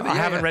No, I remember. I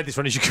haven't read this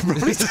one, as you can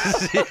probably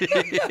see.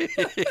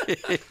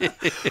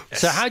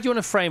 So how do you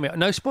want to frame it?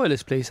 No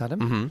spoilers, please, Adam.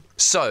 Mm-hmm.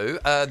 So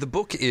the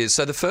book is...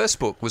 So the first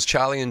book was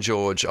Charlie and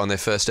George on their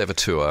first ever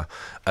tour,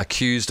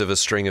 accused of a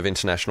string of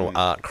international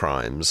art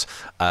crimes,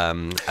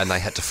 and they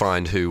had to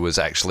find who was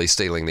actually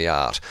stealing the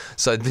art.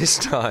 So this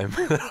time,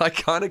 I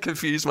kind of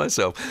confused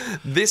myself.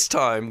 This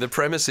time, the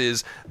premise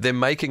is they're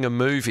making a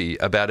movie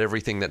about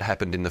everything that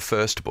happened in the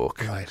first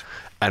book. Right.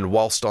 And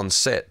whilst on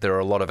set, there are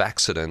a lot of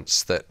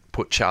accidents that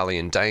put Charlie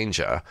in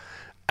danger,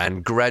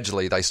 and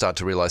gradually they start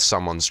to realise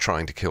someone's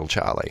trying to kill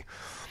Charlie.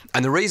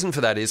 And the reason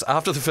for that is,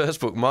 after the first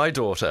book, my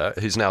daughter,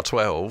 who's now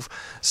 12,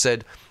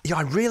 said, "Yeah,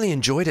 I really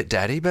enjoyed it,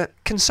 Daddy, but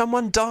can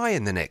someone die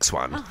in the next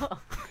one?"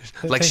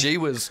 She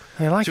was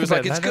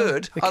like, "It's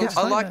good.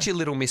 I liked your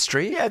little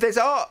mystery." Yeah, there's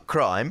art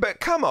crime, but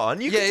come on,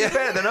 you can do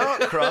better than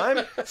art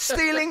crime.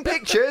 Stealing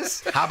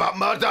pictures. How about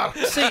murder?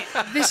 See,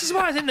 this is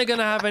why I think they're going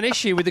to have an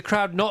issue with the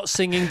crowd not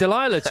singing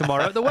Delilah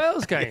tomorrow at the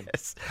Wales game.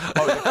 Yes.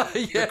 Oh,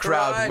 the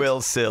crowd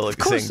will still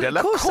sing Delilah.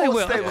 Of course they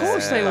will. Of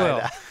course they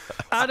will.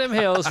 Adam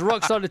Hill's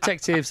Rockstar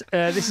Detectives.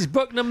 This is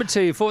book number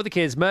 2 for the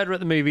kids, Murder at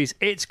the Movies.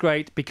 It's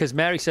great because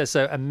Mary says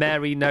so, and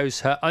Mary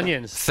knows her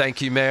onions.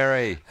 Thank you,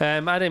 Mary.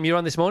 Adam, you're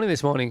on this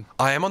morning.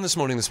 I am on this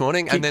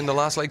morning, and then the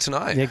last leg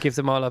tonight. Yeah, give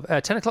them all up.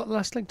 10 o'clock the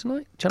last leg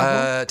tonight?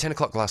 10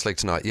 o'clock last leg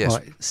tonight, yes.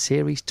 Right,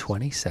 series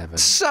 27.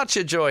 Such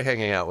a joy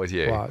hanging out with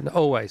you. Wow,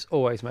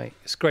 always, mate.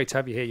 It's great to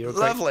have you here. You're a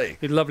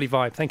lovely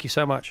vibe. Thank you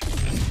so much.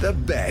 The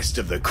best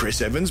of the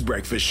Chris Evans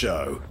Breakfast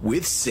Show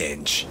with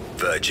Cinch,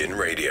 Virgin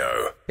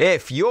Radio.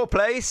 If your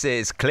place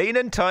is clean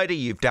and tidy,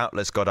 you've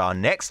doubtless got our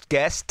next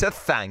guest to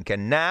thank.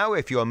 And now,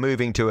 if you're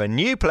moving to a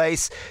new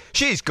place,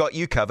 she's got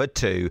you covered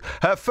too.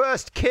 Her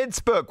first kids'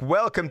 book,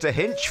 Welcome to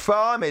Hinch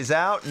Farm, is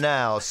out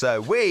now. So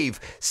we've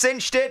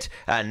cinched it,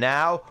 and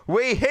now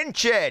we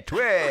hinch it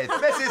with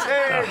Mrs.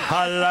 Hinch.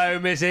 Hello,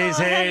 Mrs.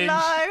 Hinch.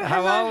 Hello.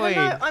 How are we?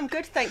 Hello. I'm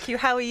good, thank you.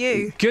 How are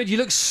you? Good. You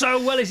look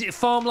so well. Is it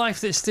Farm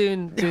Life that's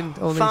doing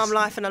all this? Farm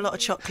Life and a lot of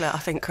chocolate, I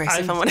think, Chris,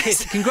 if I'm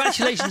honest.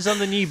 Congratulations on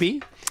the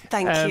newbie.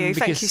 Thank you.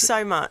 Thank you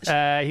so much.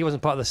 He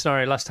wasn't part of the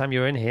scenario last time you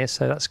were in here,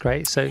 so that's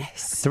great. So,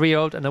 yes.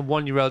 3-year-old and a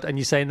 1-year-old, and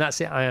you're saying,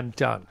 that's it, I am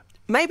done.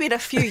 Maybe in a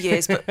few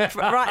years, but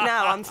right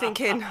now I'm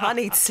thinking I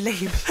need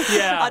sleep.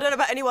 Yeah. I don't know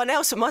about anyone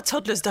else, but my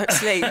toddlers don't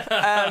sleep.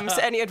 So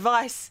any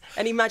advice,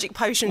 any magic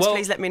potions,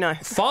 please let me know.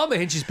 Farmer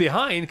Hinch is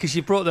behind because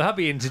you brought the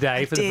hubby in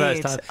today for the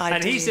first time.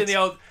 And he's in the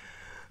old...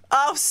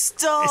 Oh,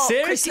 stop.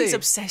 Seriously? Chris, he's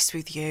obsessed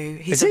with you.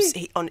 He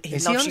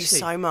loves you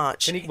so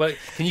much.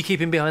 Can you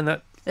keep him behind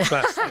that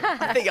glass?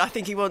 I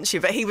think he wants you,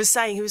 but he was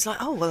like,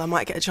 oh, well, I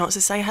might get a chance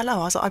to say hello.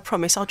 I was like, I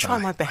promise, I'll try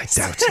my best.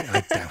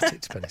 I doubt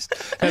it, to be honest.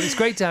 It's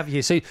great to have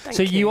you. So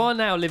you are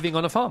now living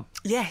on a farm?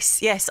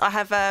 Yes. I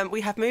have. We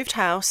have moved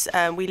house.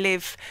 We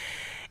live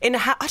in a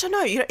house. I don't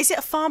know. Is it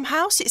a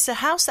farmhouse? It's a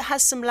house that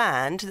has some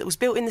land that was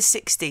built in the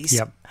 60s.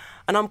 Yep.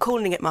 And I'm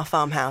calling it my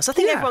farmhouse. I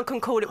think everyone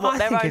can call it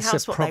their own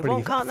house, what they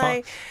want, can't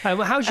they?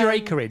 How's your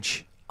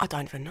acreage? I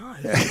don't even know.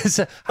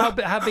 So how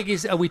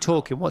big are we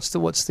talking? What's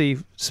the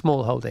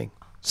small holding,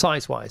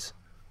 size-wise?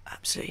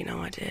 Absolutely no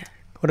idea.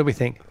 What do we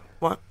think?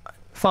 What?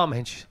 Farm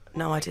Hinch.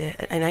 No idea.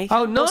 An acre?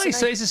 Oh, nice.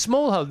 So it's a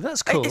small holding.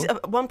 That's cool. It's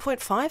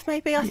 1.5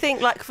 maybe, I think,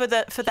 like for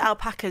the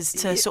alpacas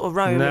to sort of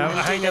roam. No,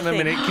 hang on a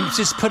minute. Can you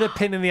just put a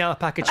pin in the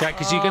alpaca chat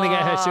because you're going to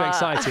get her too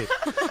excited.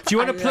 If you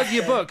want to plug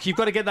your book, you've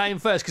got to get that in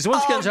first because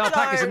once you get into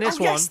alpacas in this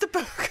one... Yes, the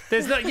book.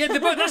 The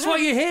book. That's why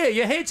you're here.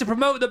 You're here to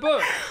promote the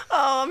book.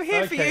 Oh, I'm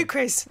here for you,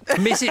 Chris.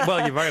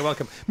 Well, you're very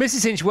welcome.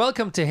 Mrs. Hinch,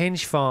 welcome to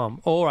Hinch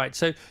Farm. All right,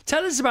 so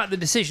tell us about the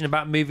decision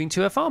about moving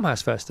to a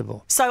farmhouse, first of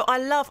all. So I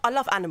love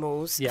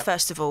animals,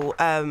 first of all,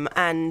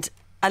 and...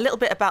 A little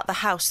bit about the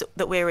house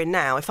that we're in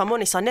now. If I'm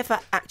honest, I never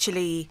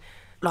actually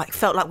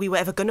felt like we were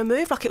ever going to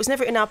move. Like it was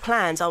never in our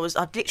plans.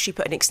 I'd literally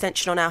put an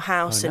extension on our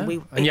house, and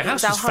your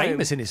house was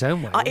famous in its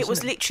own way. It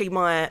was literally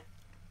my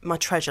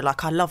treasure.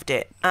 Like I loved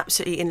it,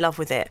 absolutely in love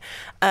with it.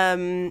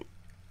 And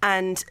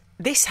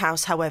this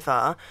house,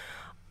 however,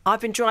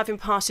 I've been driving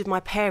past with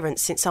my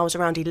parents since I was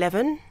around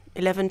 11,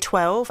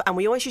 12, and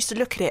we always used to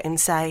look at it and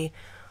say,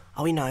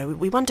 "Oh,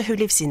 we wonder who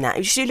lives in that." It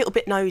was just a little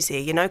bit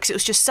nosy, because it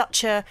was just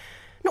such a.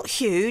 Not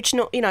huge,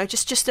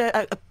 just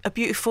a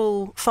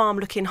beautiful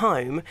farm-looking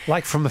home.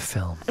 Like from a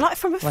film. Like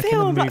from a film. In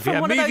a movie. Like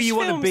from one of those you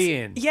films. want to be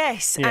in.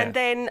 Yes, yeah. And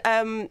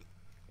then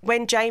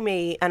when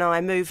Jamie and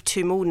I moved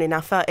to Malden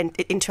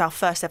into our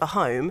first ever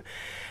home,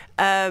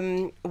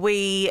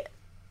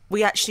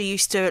 we actually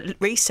used to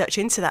research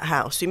into that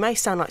house. We may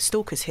sound like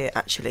stalkers here,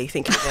 actually,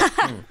 thinking of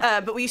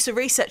it. But we used to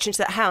research into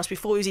that house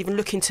before we was even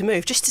looking to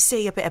move, just to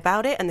see a bit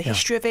about it and the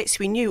history of it. So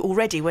we knew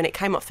already when it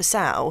came up for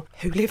sale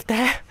who lived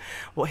there,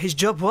 what his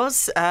job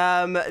was,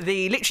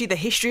 literally the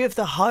history of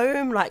the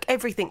home, like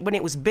everything, when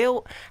it was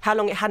built, how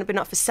long it hadn't been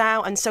up for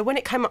sale. And so when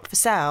it came up for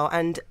sale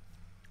and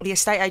the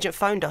estate agent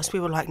phoned us, we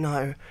were like,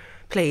 no.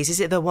 please, is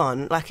it the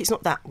one? Like, it's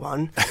not that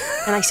one.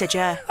 And they said,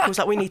 yeah. I was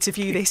like, we need to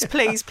view this.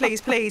 Please,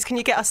 please, please. Can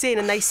you get us in?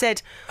 And they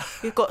said,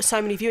 we've got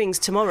so many viewings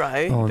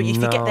tomorrow, but if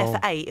you get there for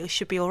 8, it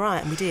should be all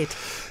right. And we did.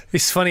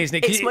 It's funny, isn't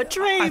it? It's my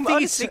dream,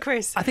 honestly,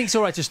 Chris. I think it's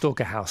all right to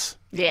stalk a house.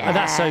 Yeah. And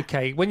that's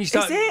okay. When you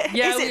start, Is it?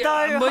 Yeah, Is it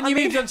though? When you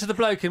moved on to the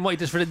bloke and what he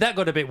does for it, that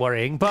got a bit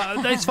worrying.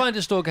 But it's fine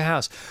to stalk a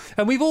house,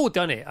 and we've all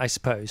done it, I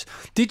suppose.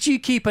 Did you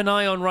keep an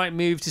eye on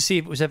Rightmove to see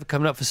if it was ever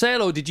coming up for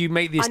sale, or did you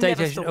make the estate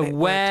agent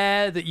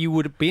aware that you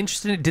would be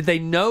interested in it? Did they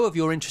know of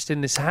your interest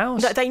in this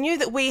house? No, they knew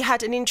that we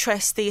had an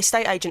interest, the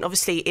estate agent,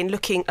 obviously, in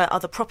looking at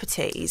other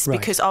properties,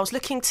 because I was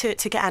looking to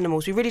get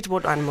animals. We really did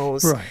want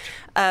animals, right?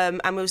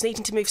 And we was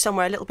needing to move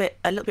somewhere a little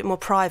bit more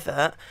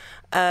private,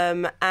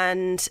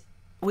 and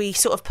we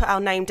sort of put our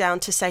name down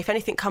to say if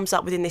anything comes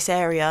up within this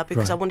area,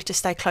 because I wanted to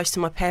stay close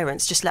to my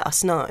parents, just let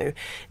us know.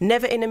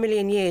 Never in a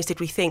million years did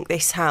we think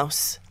this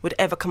house would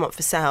ever come up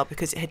for sale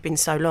because it had been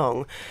so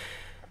long.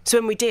 So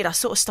when we did, I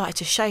sort of started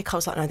to shake. I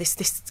was like, no,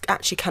 this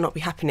actually cannot be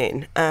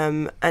happening.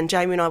 And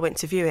Jamie and I went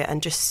to view it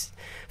and just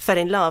fell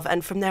in love.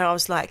 And from there I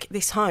was like,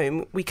 this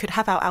home, we could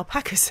have our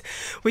alpacas.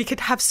 We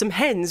could have some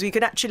hens. We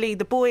could actually,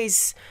 the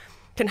boys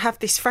can have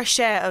this fresh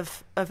air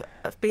of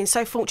being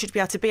so fortunate to be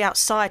able to be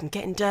outside and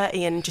getting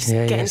dirty and just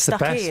getting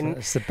stuck in.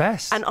 It's the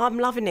best. And I'm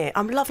loving it.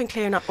 I'm loving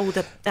clearing up all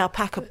the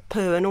alpaca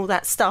poo and all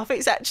that stuff.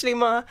 It's actually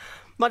my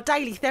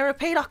daily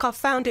therapy. Like, I've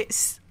found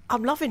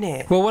I'm loving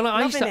it. Well, when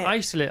I used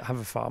to have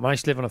a farm. I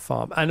used to live on a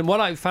farm, and what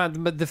I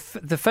found, but the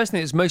first thing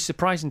that was most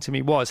surprising to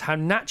me was how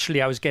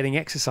naturally I was getting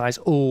exercise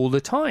all the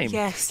time.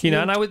 Yes,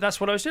 and that's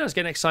what I was doing. I was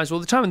getting exercise all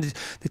the time. And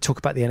they talk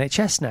about the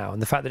NHS now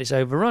and the fact that it's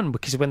overrun,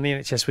 because when the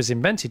NHS was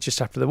invented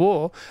just after the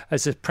war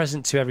as a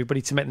present to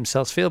everybody to make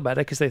themselves feel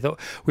better, because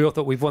we all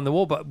thought we've won the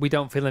war, but we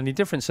don't feel any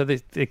different. So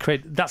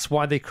that's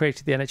why they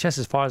created the NHS,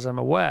 as far as I'm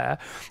aware,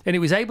 and it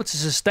was able to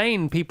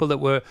sustain people that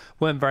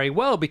weren't very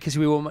well, because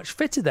we were much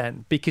fitter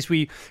then, because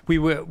we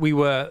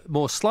were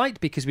more slight,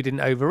 because we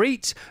didn't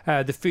overeat.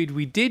 The food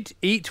we did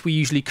eat, we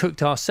usually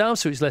cooked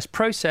ourselves, so it was less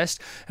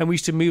processed, and we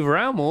used to move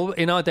around more.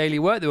 In our daily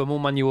work, there were more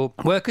manual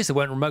workers. There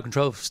weren't remote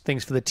control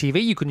things for the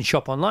TV. You couldn't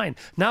shop online.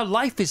 Now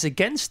life is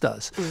against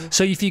us.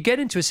 So if you get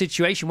into a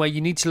situation where you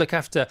need to look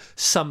after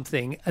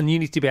something and you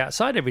need to be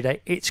outside every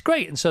day, it's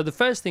great. And so the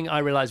first thing I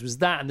realised was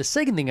that, and the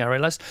second thing I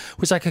realised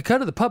was I could go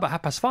to the pub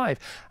at 5:30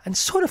 and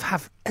sort of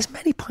have as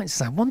many pints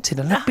as I wanted,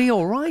 and that'd be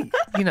all right,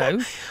 I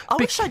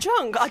wish I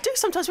drunk. I do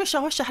sometimes wish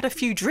I had a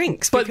few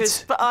drinks, but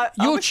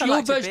your version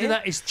of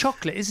that is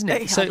chocolate, isn't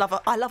it? So,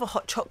 I love a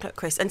hot chocolate,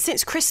 Chris. And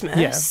since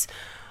Christmas,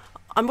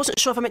 I wasn't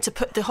sure if I meant to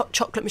put the hot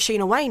chocolate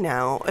machine away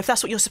now, if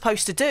that's what you're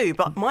supposed to do.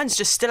 But mine's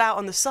just still out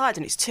on the side,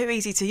 and it's too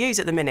easy to use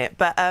at the minute.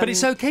 But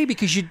it's okay,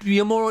 because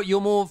you're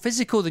more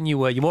physical than you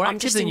were. You're more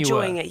active than you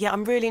were. I'm just enjoying it. Yeah,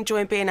 I'm really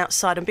enjoying being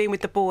outside and being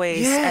with the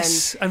boys.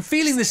 Yes, and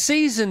feeling the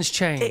seasons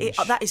change.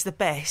 That is the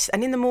best.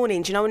 And in the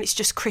morning, do you know, when it's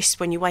just crisp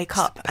when you wake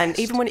up, and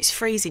even when it's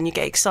freezing, you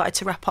get excited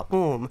to wrap up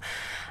warm.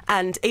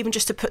 And even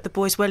just to put the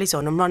boys' wellies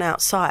on and run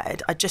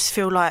outside, I just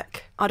feel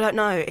like, I don't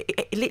know,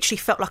 it literally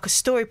felt like a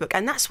storybook.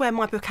 And that's where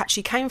my book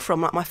actually came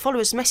from. Like, my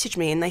followers messaged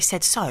me and they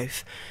said,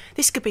 Soph,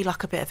 this could be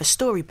like a bit of a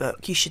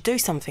storybook. You should do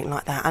something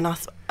like that. And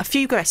a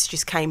few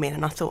messages came in,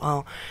 and I thought,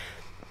 oh,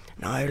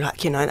 no,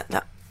 like,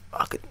 that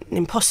like an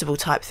impossible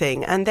type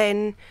thing. And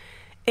then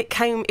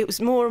it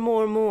was more and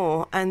more and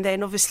more, and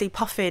then obviously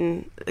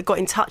Puffin got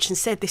in touch and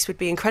said this would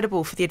be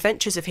incredible for the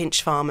adventures of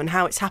Hinch Farm and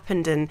how it's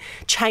happened, and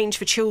change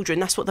for children.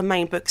 That's what the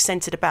main book's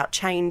centred about,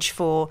 change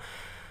for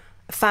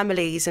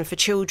families and for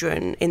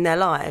children in their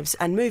lives.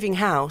 And moving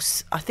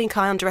house, I think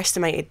I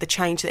underestimated the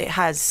change that it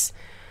has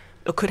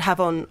or could have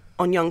on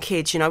young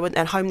kids,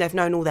 at home they've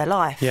known all their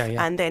life.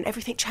 And then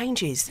everything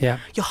changes.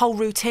 Your whole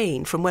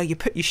routine, from where you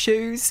put your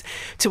shoes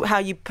to how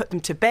you put them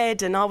to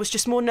bed, and I was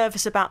just more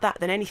nervous about that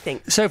than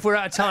anything. So if we're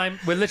out of time,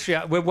 we're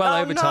well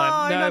over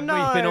time.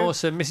 No, we've been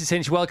awesome. Mrs.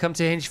 Hinch, welcome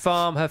to Hinch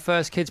Farm, her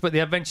first kids, but the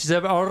adventures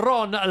of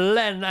Ron,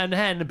 Len and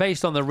Hen,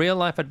 based on the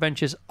real-life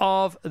adventures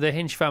of the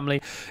Hinch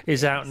family,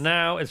 is out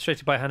now,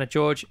 illustrated by Hannah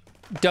George.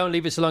 Don't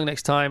leave us alone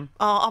next time.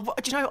 Do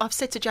you know, I've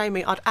said to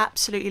Jamie, I'd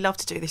absolutely love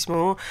to do this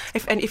more.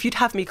 If you'd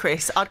have me,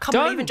 Chris, I'd come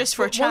in even just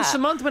for a chat. Once a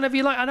month, whenever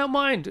you like. I don't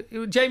mind.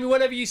 Jamie,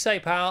 whatever you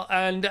say, pal.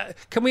 And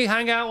can we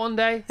hang out one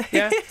day?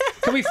 Yeah.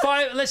 Can we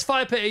let's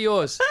fire pit at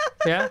yours?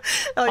 Yeah.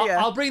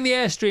 I'll bring the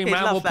Airstream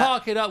round. We'll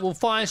park it up. We'll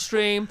fire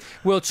stream.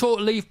 We'll talk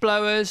leaf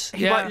blowers.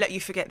 He won't let you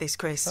forget this,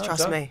 Chris.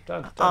 Trust me.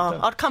 Don't.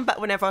 I'd come back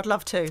whenever. I'd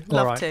love to.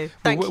 To.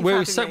 Thank you for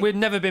having me. We've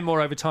never been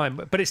more over time,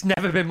 but it's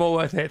never been more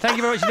worth it. Thank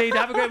you very much indeed.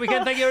 Have a great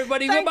weekend. Thank you,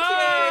 everybody.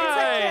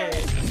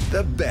 Goodbye.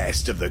 The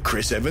best of the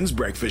Chris Evans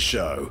Breakfast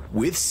Show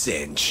with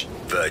Cinch,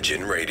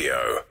 Virgin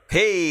Radio.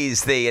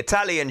 He's the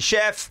Italian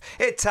chef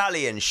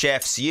Italian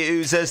chefs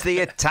use as the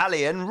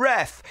Italian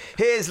ref.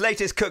 His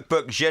latest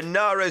cookbook,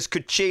 Gennaro's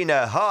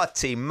Cucina,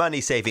 hearty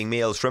money-saving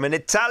meals from an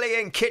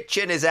Italian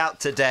kitchen, is out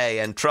today.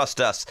 And trust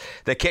us,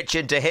 the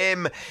kitchen to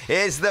him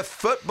is the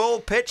football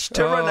pitch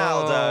to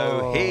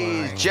Ronaldo.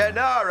 He's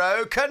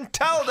Gennaro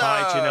Contaldo.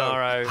 Hi,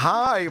 Gennaro.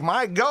 Hi,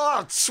 my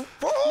God.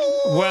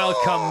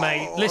 Welcome,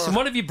 mate. Listen,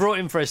 what have you brought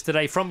in for us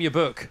today from your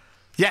book?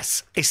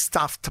 Yes, it's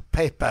stuffed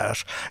paper.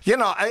 You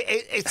know,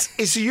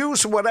 it's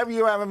used whatever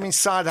you have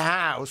inside the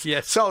house.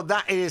 Yes. So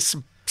that is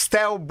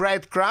stale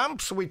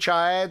breadcrumbs, which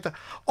I had,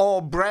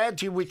 or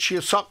bread, which you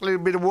soak a little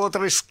bit of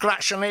water,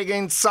 scratch an egg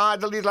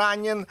inside, a little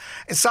onion,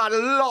 inside a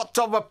lot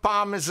of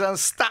parmesan,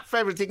 stuff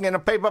everything in a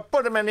paper,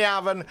 put them in the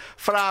oven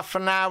for half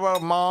an hour.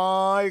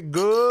 My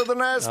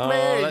goodness me,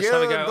 Let's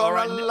have a you're go. gonna All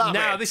right, love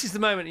now it. this is the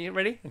moment. Are you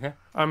ready? Okay.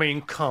 I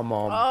mean, come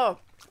on. Oh,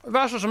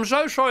 Vassos, I'm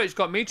so sorry it's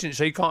got meat in it,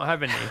 so you can't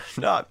have any.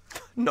 No,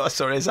 not as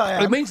sorry as I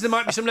am. It means there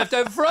might be some left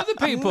over for other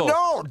people.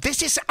 No,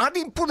 I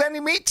didn't put any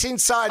meat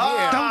inside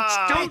here.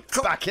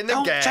 Don't back in the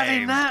Don't game. tell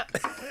him that.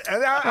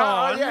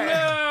 Oh, yeah.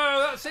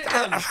 No, that's it.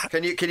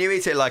 Then. Can you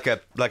eat it like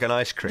an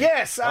ice cream?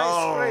 Yes,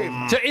 ice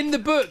cream. So in the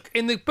book,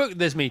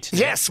 there's meat in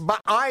it. Yes,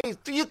 but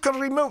you can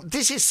remove.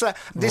 This is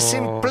the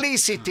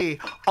simplicity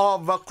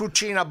of a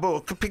cucina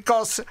book,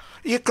 because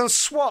you can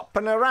swap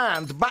and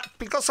around. But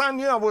because I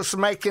knew I was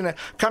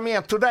come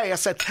here today, I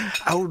said,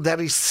 oh, there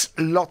is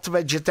a lot of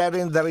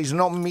vegetarian, there is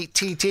no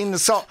meat eating.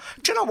 So,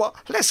 do you know what?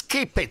 Let's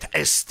keep it.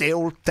 It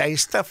still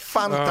tastes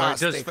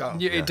fantastic.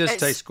 It does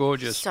taste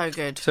gorgeous. so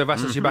good. So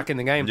Vassos, you're back in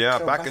the game. Yeah,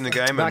 back in the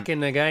game. Back in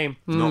the game.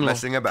 Not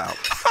messing about.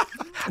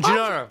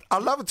 Gennaro. I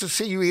love to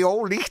see you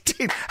all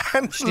eating.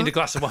 And Just need a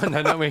glass of wine,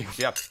 don't we?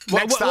 Yep.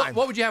 Next time.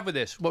 What would you have with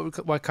this?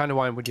 What kind of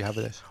wine would you have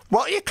with this?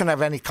 well, you can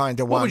have any kind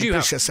of wine. would you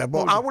have? Please, sir.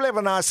 Well, I will have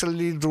a nice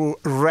little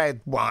red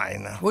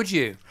wine. Would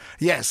you?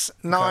 Yes,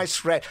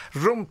 nice red.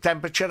 Room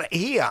temperature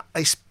here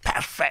is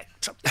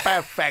perfect.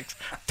 Perfect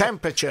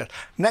temperature.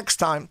 Next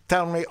time,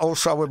 tell me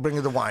also I will bring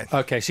you the wine.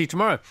 Okay, see you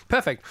tomorrow.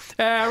 Perfect.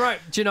 Right,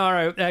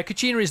 Gennaro,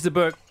 Cucina is the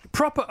book.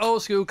 Proper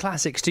old school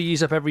classics to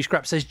use up every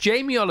scrap, says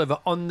Jamie Oliver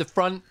on the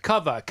front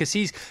cover, because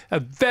he's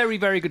a very,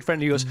 very good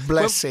friend of yours.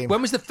 Bless him.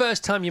 When was the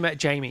first time you met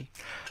Jamie?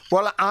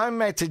 Well, I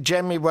met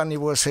Jamie when he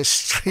was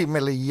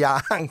extremely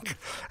young.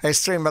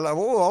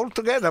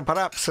 Altogether,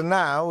 perhaps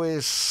now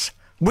is...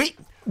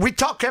 We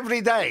talk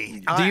every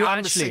day. Do you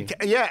actually?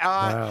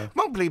 Yeah,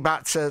 probably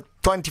about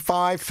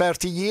 25,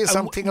 30 years,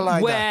 something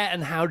like Where that.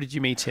 and how did you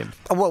meet him?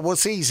 Well, it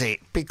was easy,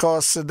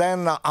 because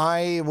then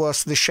I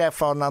was the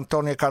chef on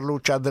Antonio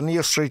Carlucci at the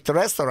New Street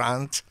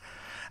restaurant,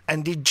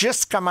 and he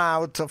just come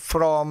out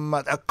from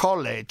a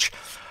college.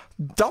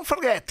 Don't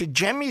forget,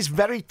 Jamie is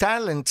very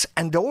talented,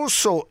 and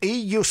also he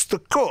used to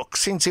cook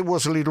since he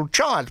was a little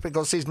child,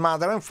 because his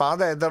mother and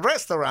father had a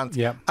restaurant,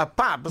 a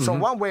pub. So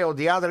one way or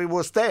the other, he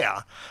was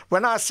there.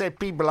 When I say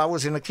people, I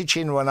was in the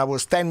kitchen when I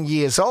was 10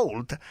 years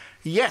old.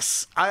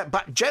 Yes,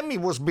 but Jamie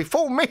was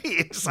before me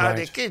inside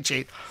the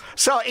kitchen.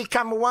 So he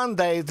came one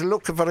day to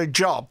look for a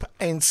job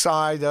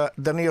inside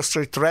the New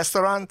Street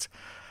restaurant,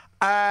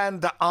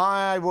 and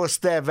I was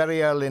there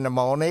very early in the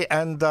morning,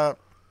 and...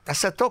 I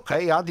said,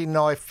 okay, I didn't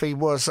know if he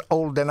was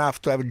old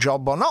enough to have a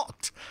job or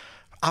not.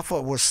 I thought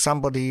it was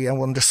somebody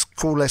on the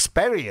school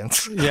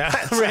experience. Yeah,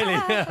 really?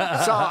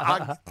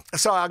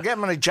 So I gave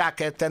him a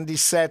jacket, and he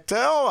said,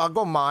 oh, I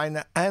got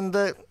mine. And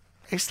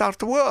he started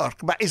to work.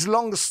 But it's a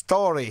long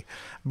story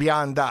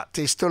behind that.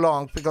 It's too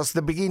long, because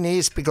the beginning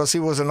is because he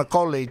was in a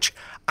college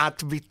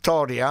at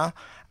Victoria,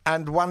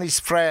 and one of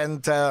his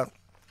friends...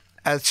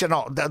 As you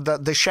know,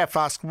 the chef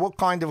asked, what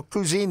kind of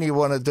cuisine you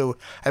want to do?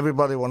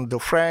 Everybody want to do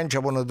French, I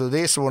want to do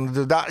this, I want to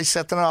do that. He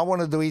said, no, I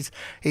want to do it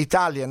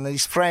Italian.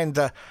 His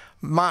friend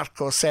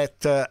Marco said,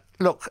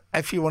 look,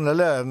 if you want to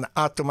learn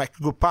how to make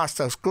good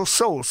pasta, good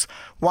sauce,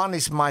 one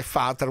is my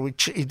father,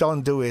 which he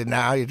don't do it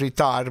now, he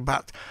retired,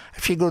 but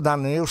if you go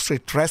down the New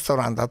Street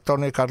restaurant at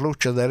Antonio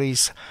Carlucci, there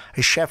is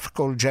a chef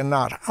called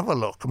Gennaro. Have a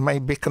look,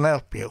 maybe he can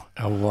help you.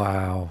 Oh,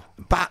 wow.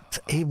 But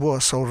he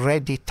was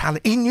already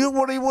talented. He knew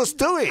what he was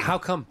doing. How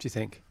come, do you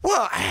think?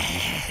 Well,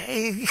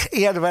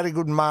 he had a very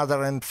good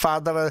mother and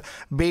father,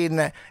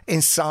 being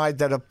inside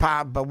the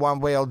pub one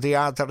way or the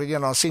other, you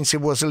know, since he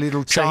was a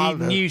little child.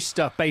 So he knew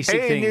stuff,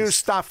 basic things. He knew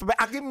stuff, but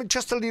I give him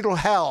just a little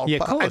help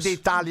at the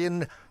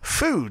Italian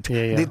food,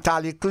 the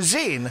Italian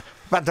cuisine.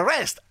 But the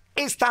rest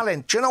is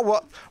talent. Do you know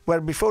what?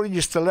 Where before he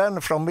used to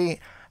learn from me,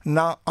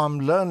 now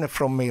I'm learning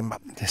from him.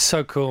 It's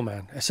so cool,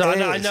 man. So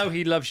I know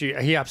he loves you.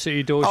 He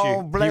absolutely adores you.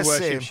 Oh, bless he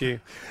worships him.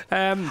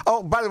 You.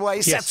 Oh, by the way,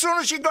 he said, as soon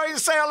as you go and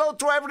say hello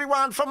to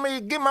everyone from me,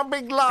 give him a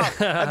big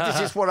love. And this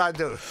is what I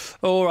do.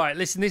 All right,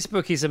 listen, this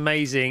book is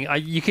amazing.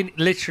 You can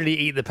literally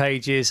eat the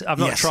pages. I've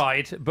not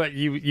tried, but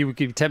you would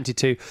be tempted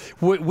to.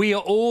 We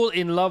are all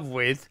in love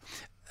with...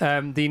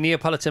 the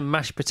Neapolitan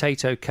mashed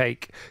potato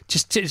cake.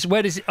 Just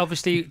where does it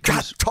obviously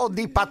comes? Gatto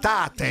di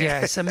patate. Yeah,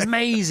 it's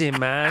amazing,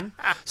 man.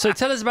 So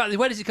tell us about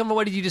where does it come from?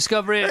 Where did you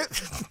discover it?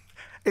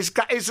 It's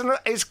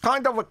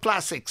kind of a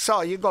classic.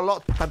 So you got a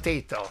lot of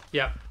potato.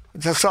 Yeah.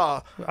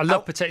 So I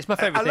love potato. It's my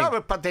favourite thing. I love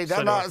a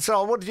potato.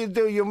 So what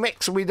do? You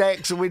mix with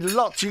eggs with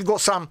lots. You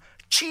got some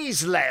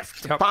cheese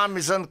left. Yep.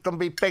 Parmesan can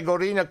be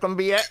pecorino, can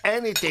be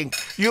anything.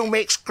 You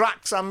mix,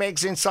 crack some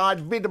eggs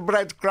inside, bit of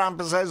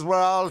breadcrumbs as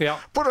well. Yep.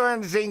 Put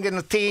anything in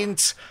the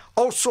tins.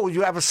 Also,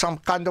 you have some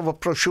kind of a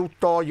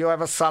prosciutto, you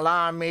have a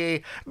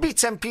salami,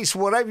 bits and pieces,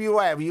 whatever you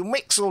have. You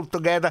mix all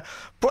together,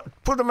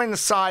 put them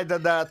inside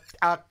the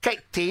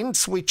cake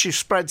tins, which you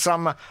spread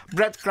some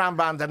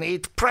breadcrumb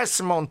underneath, press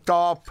them on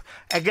top.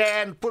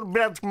 Again, put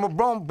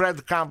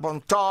breadcrumb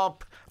on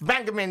top,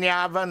 bang them in the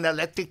oven, and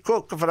let it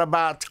cook for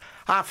about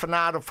half an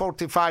hour,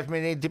 45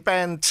 minutes,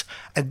 depends.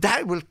 And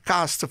that will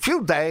cost a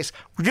few days.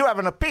 You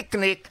having a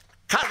picnic,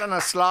 cut in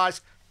a slice,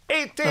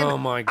 eating. Oh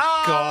my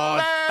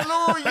God.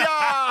 Hallelujah!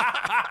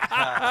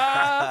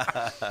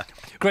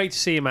 Great to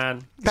see you,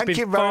 man. Thank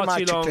you very much,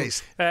 too long.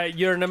 Chris.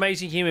 You're an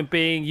amazing human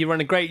being. You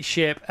run a great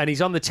ship, and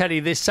he's on the telly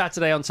this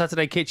Saturday on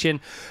Saturday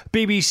Kitchen,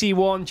 BBC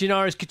One.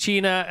 Gennaro's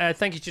Cucina.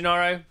 Thank you,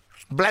 Gennaro.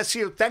 Bless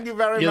you. Thank you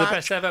very much. You're the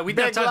best ever. We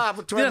Big love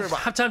to didn't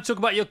everyone. have time to talk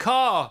about your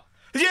car.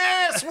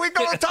 Yes, we're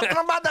going to talk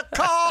about the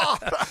car.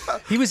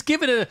 He was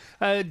given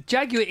a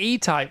Jaguar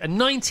E-Type, a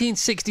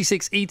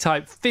 1966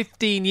 E-Type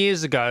 15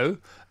 years ago.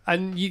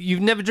 And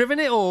you've never driven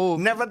it, or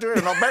never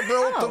driven? No, maybe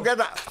all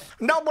together.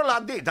 No, well, I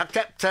did. I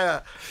kept.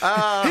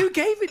 Who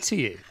gave it to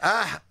you?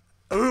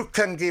 Who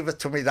can give it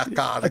to me? That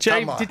car?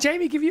 Come on. Did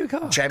Jamie give you a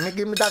car? Jamie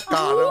gave me that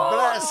car.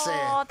 Bless him.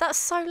 Oh, that's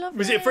so lovely.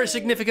 Was it for a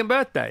significant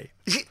birthday?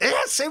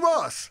 Yes, it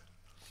was.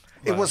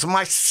 It was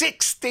my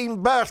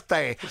 16th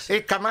birthday. He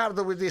came out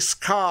with his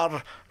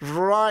car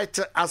right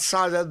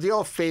outside of the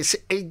office.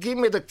 He gave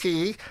me the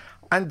key,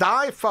 and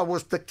I thought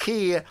was the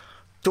key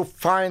to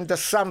find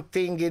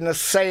something in a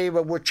safe,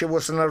 which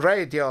was in a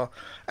radio.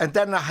 And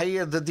then I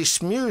heard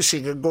this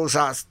music goes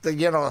out,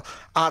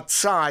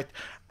 outside.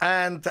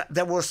 And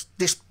there was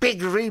this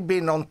big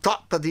ribbon on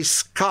top of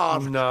this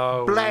car.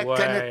 No black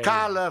way. and a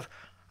colour.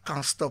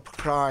 Can't stop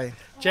crying.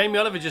 Jamie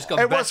Oliver just got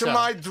It better. was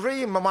my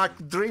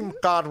dream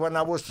car when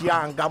I was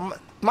young. I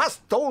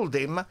must told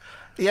him, I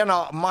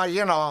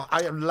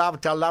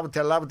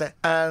loved it.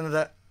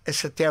 And he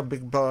said, yeah,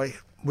 big boy,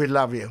 we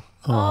love you.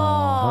 Oh,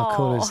 how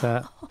cool is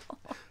that?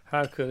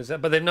 How cool is that?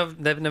 But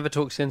they've never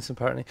talked since,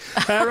 apparently.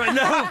 Right,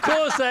 no, of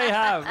course they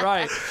have.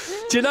 Right.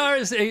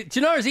 Gennaro's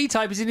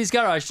E-Type is in his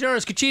garage.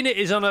 Gennaro's Cucina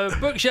is on a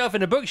bookshelf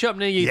in a bookshop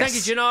near you. Yes. Thank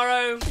you,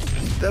 Gennaro.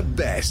 The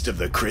best of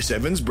the Chris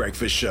Evans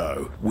Breakfast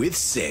Show with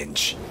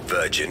Cinch,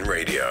 Virgin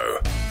Radio.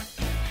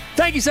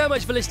 Thank you so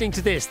much for listening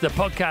to this, the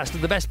podcast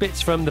of the best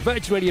bits from the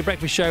Virgin Radio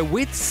Breakfast Show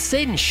with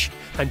Cinch.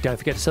 And don't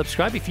forget to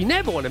subscribe if you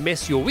never want to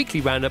miss your weekly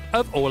roundup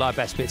of all our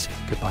best bits.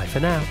 Goodbye for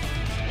now.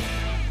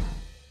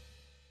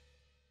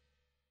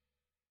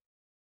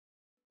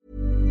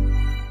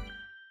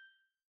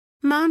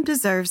 Mom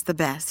deserves the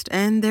best,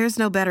 and there's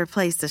no better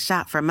place to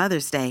shop for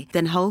Mother's Day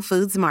than Whole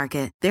Foods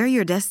Market. They're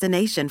your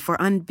destination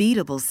for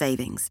unbeatable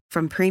savings,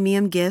 from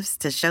premium gifts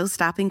to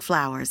show-stopping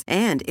flowers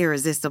and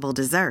irresistible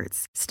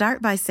desserts.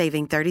 Start by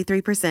saving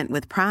 33%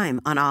 with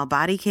Prime on all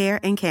body care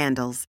and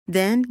candles.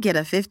 Then get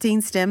a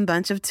 15-stem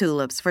bunch of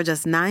tulips for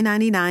just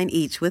 $9.99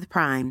 each with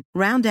Prime.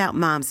 Round out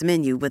Mom's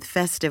menu with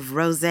festive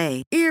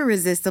rosé,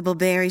 irresistible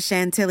berry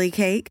chantilly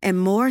cake,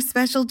 and more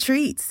special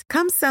treats.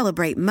 Come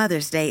celebrate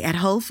Mother's Day at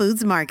Whole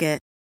Foods Market.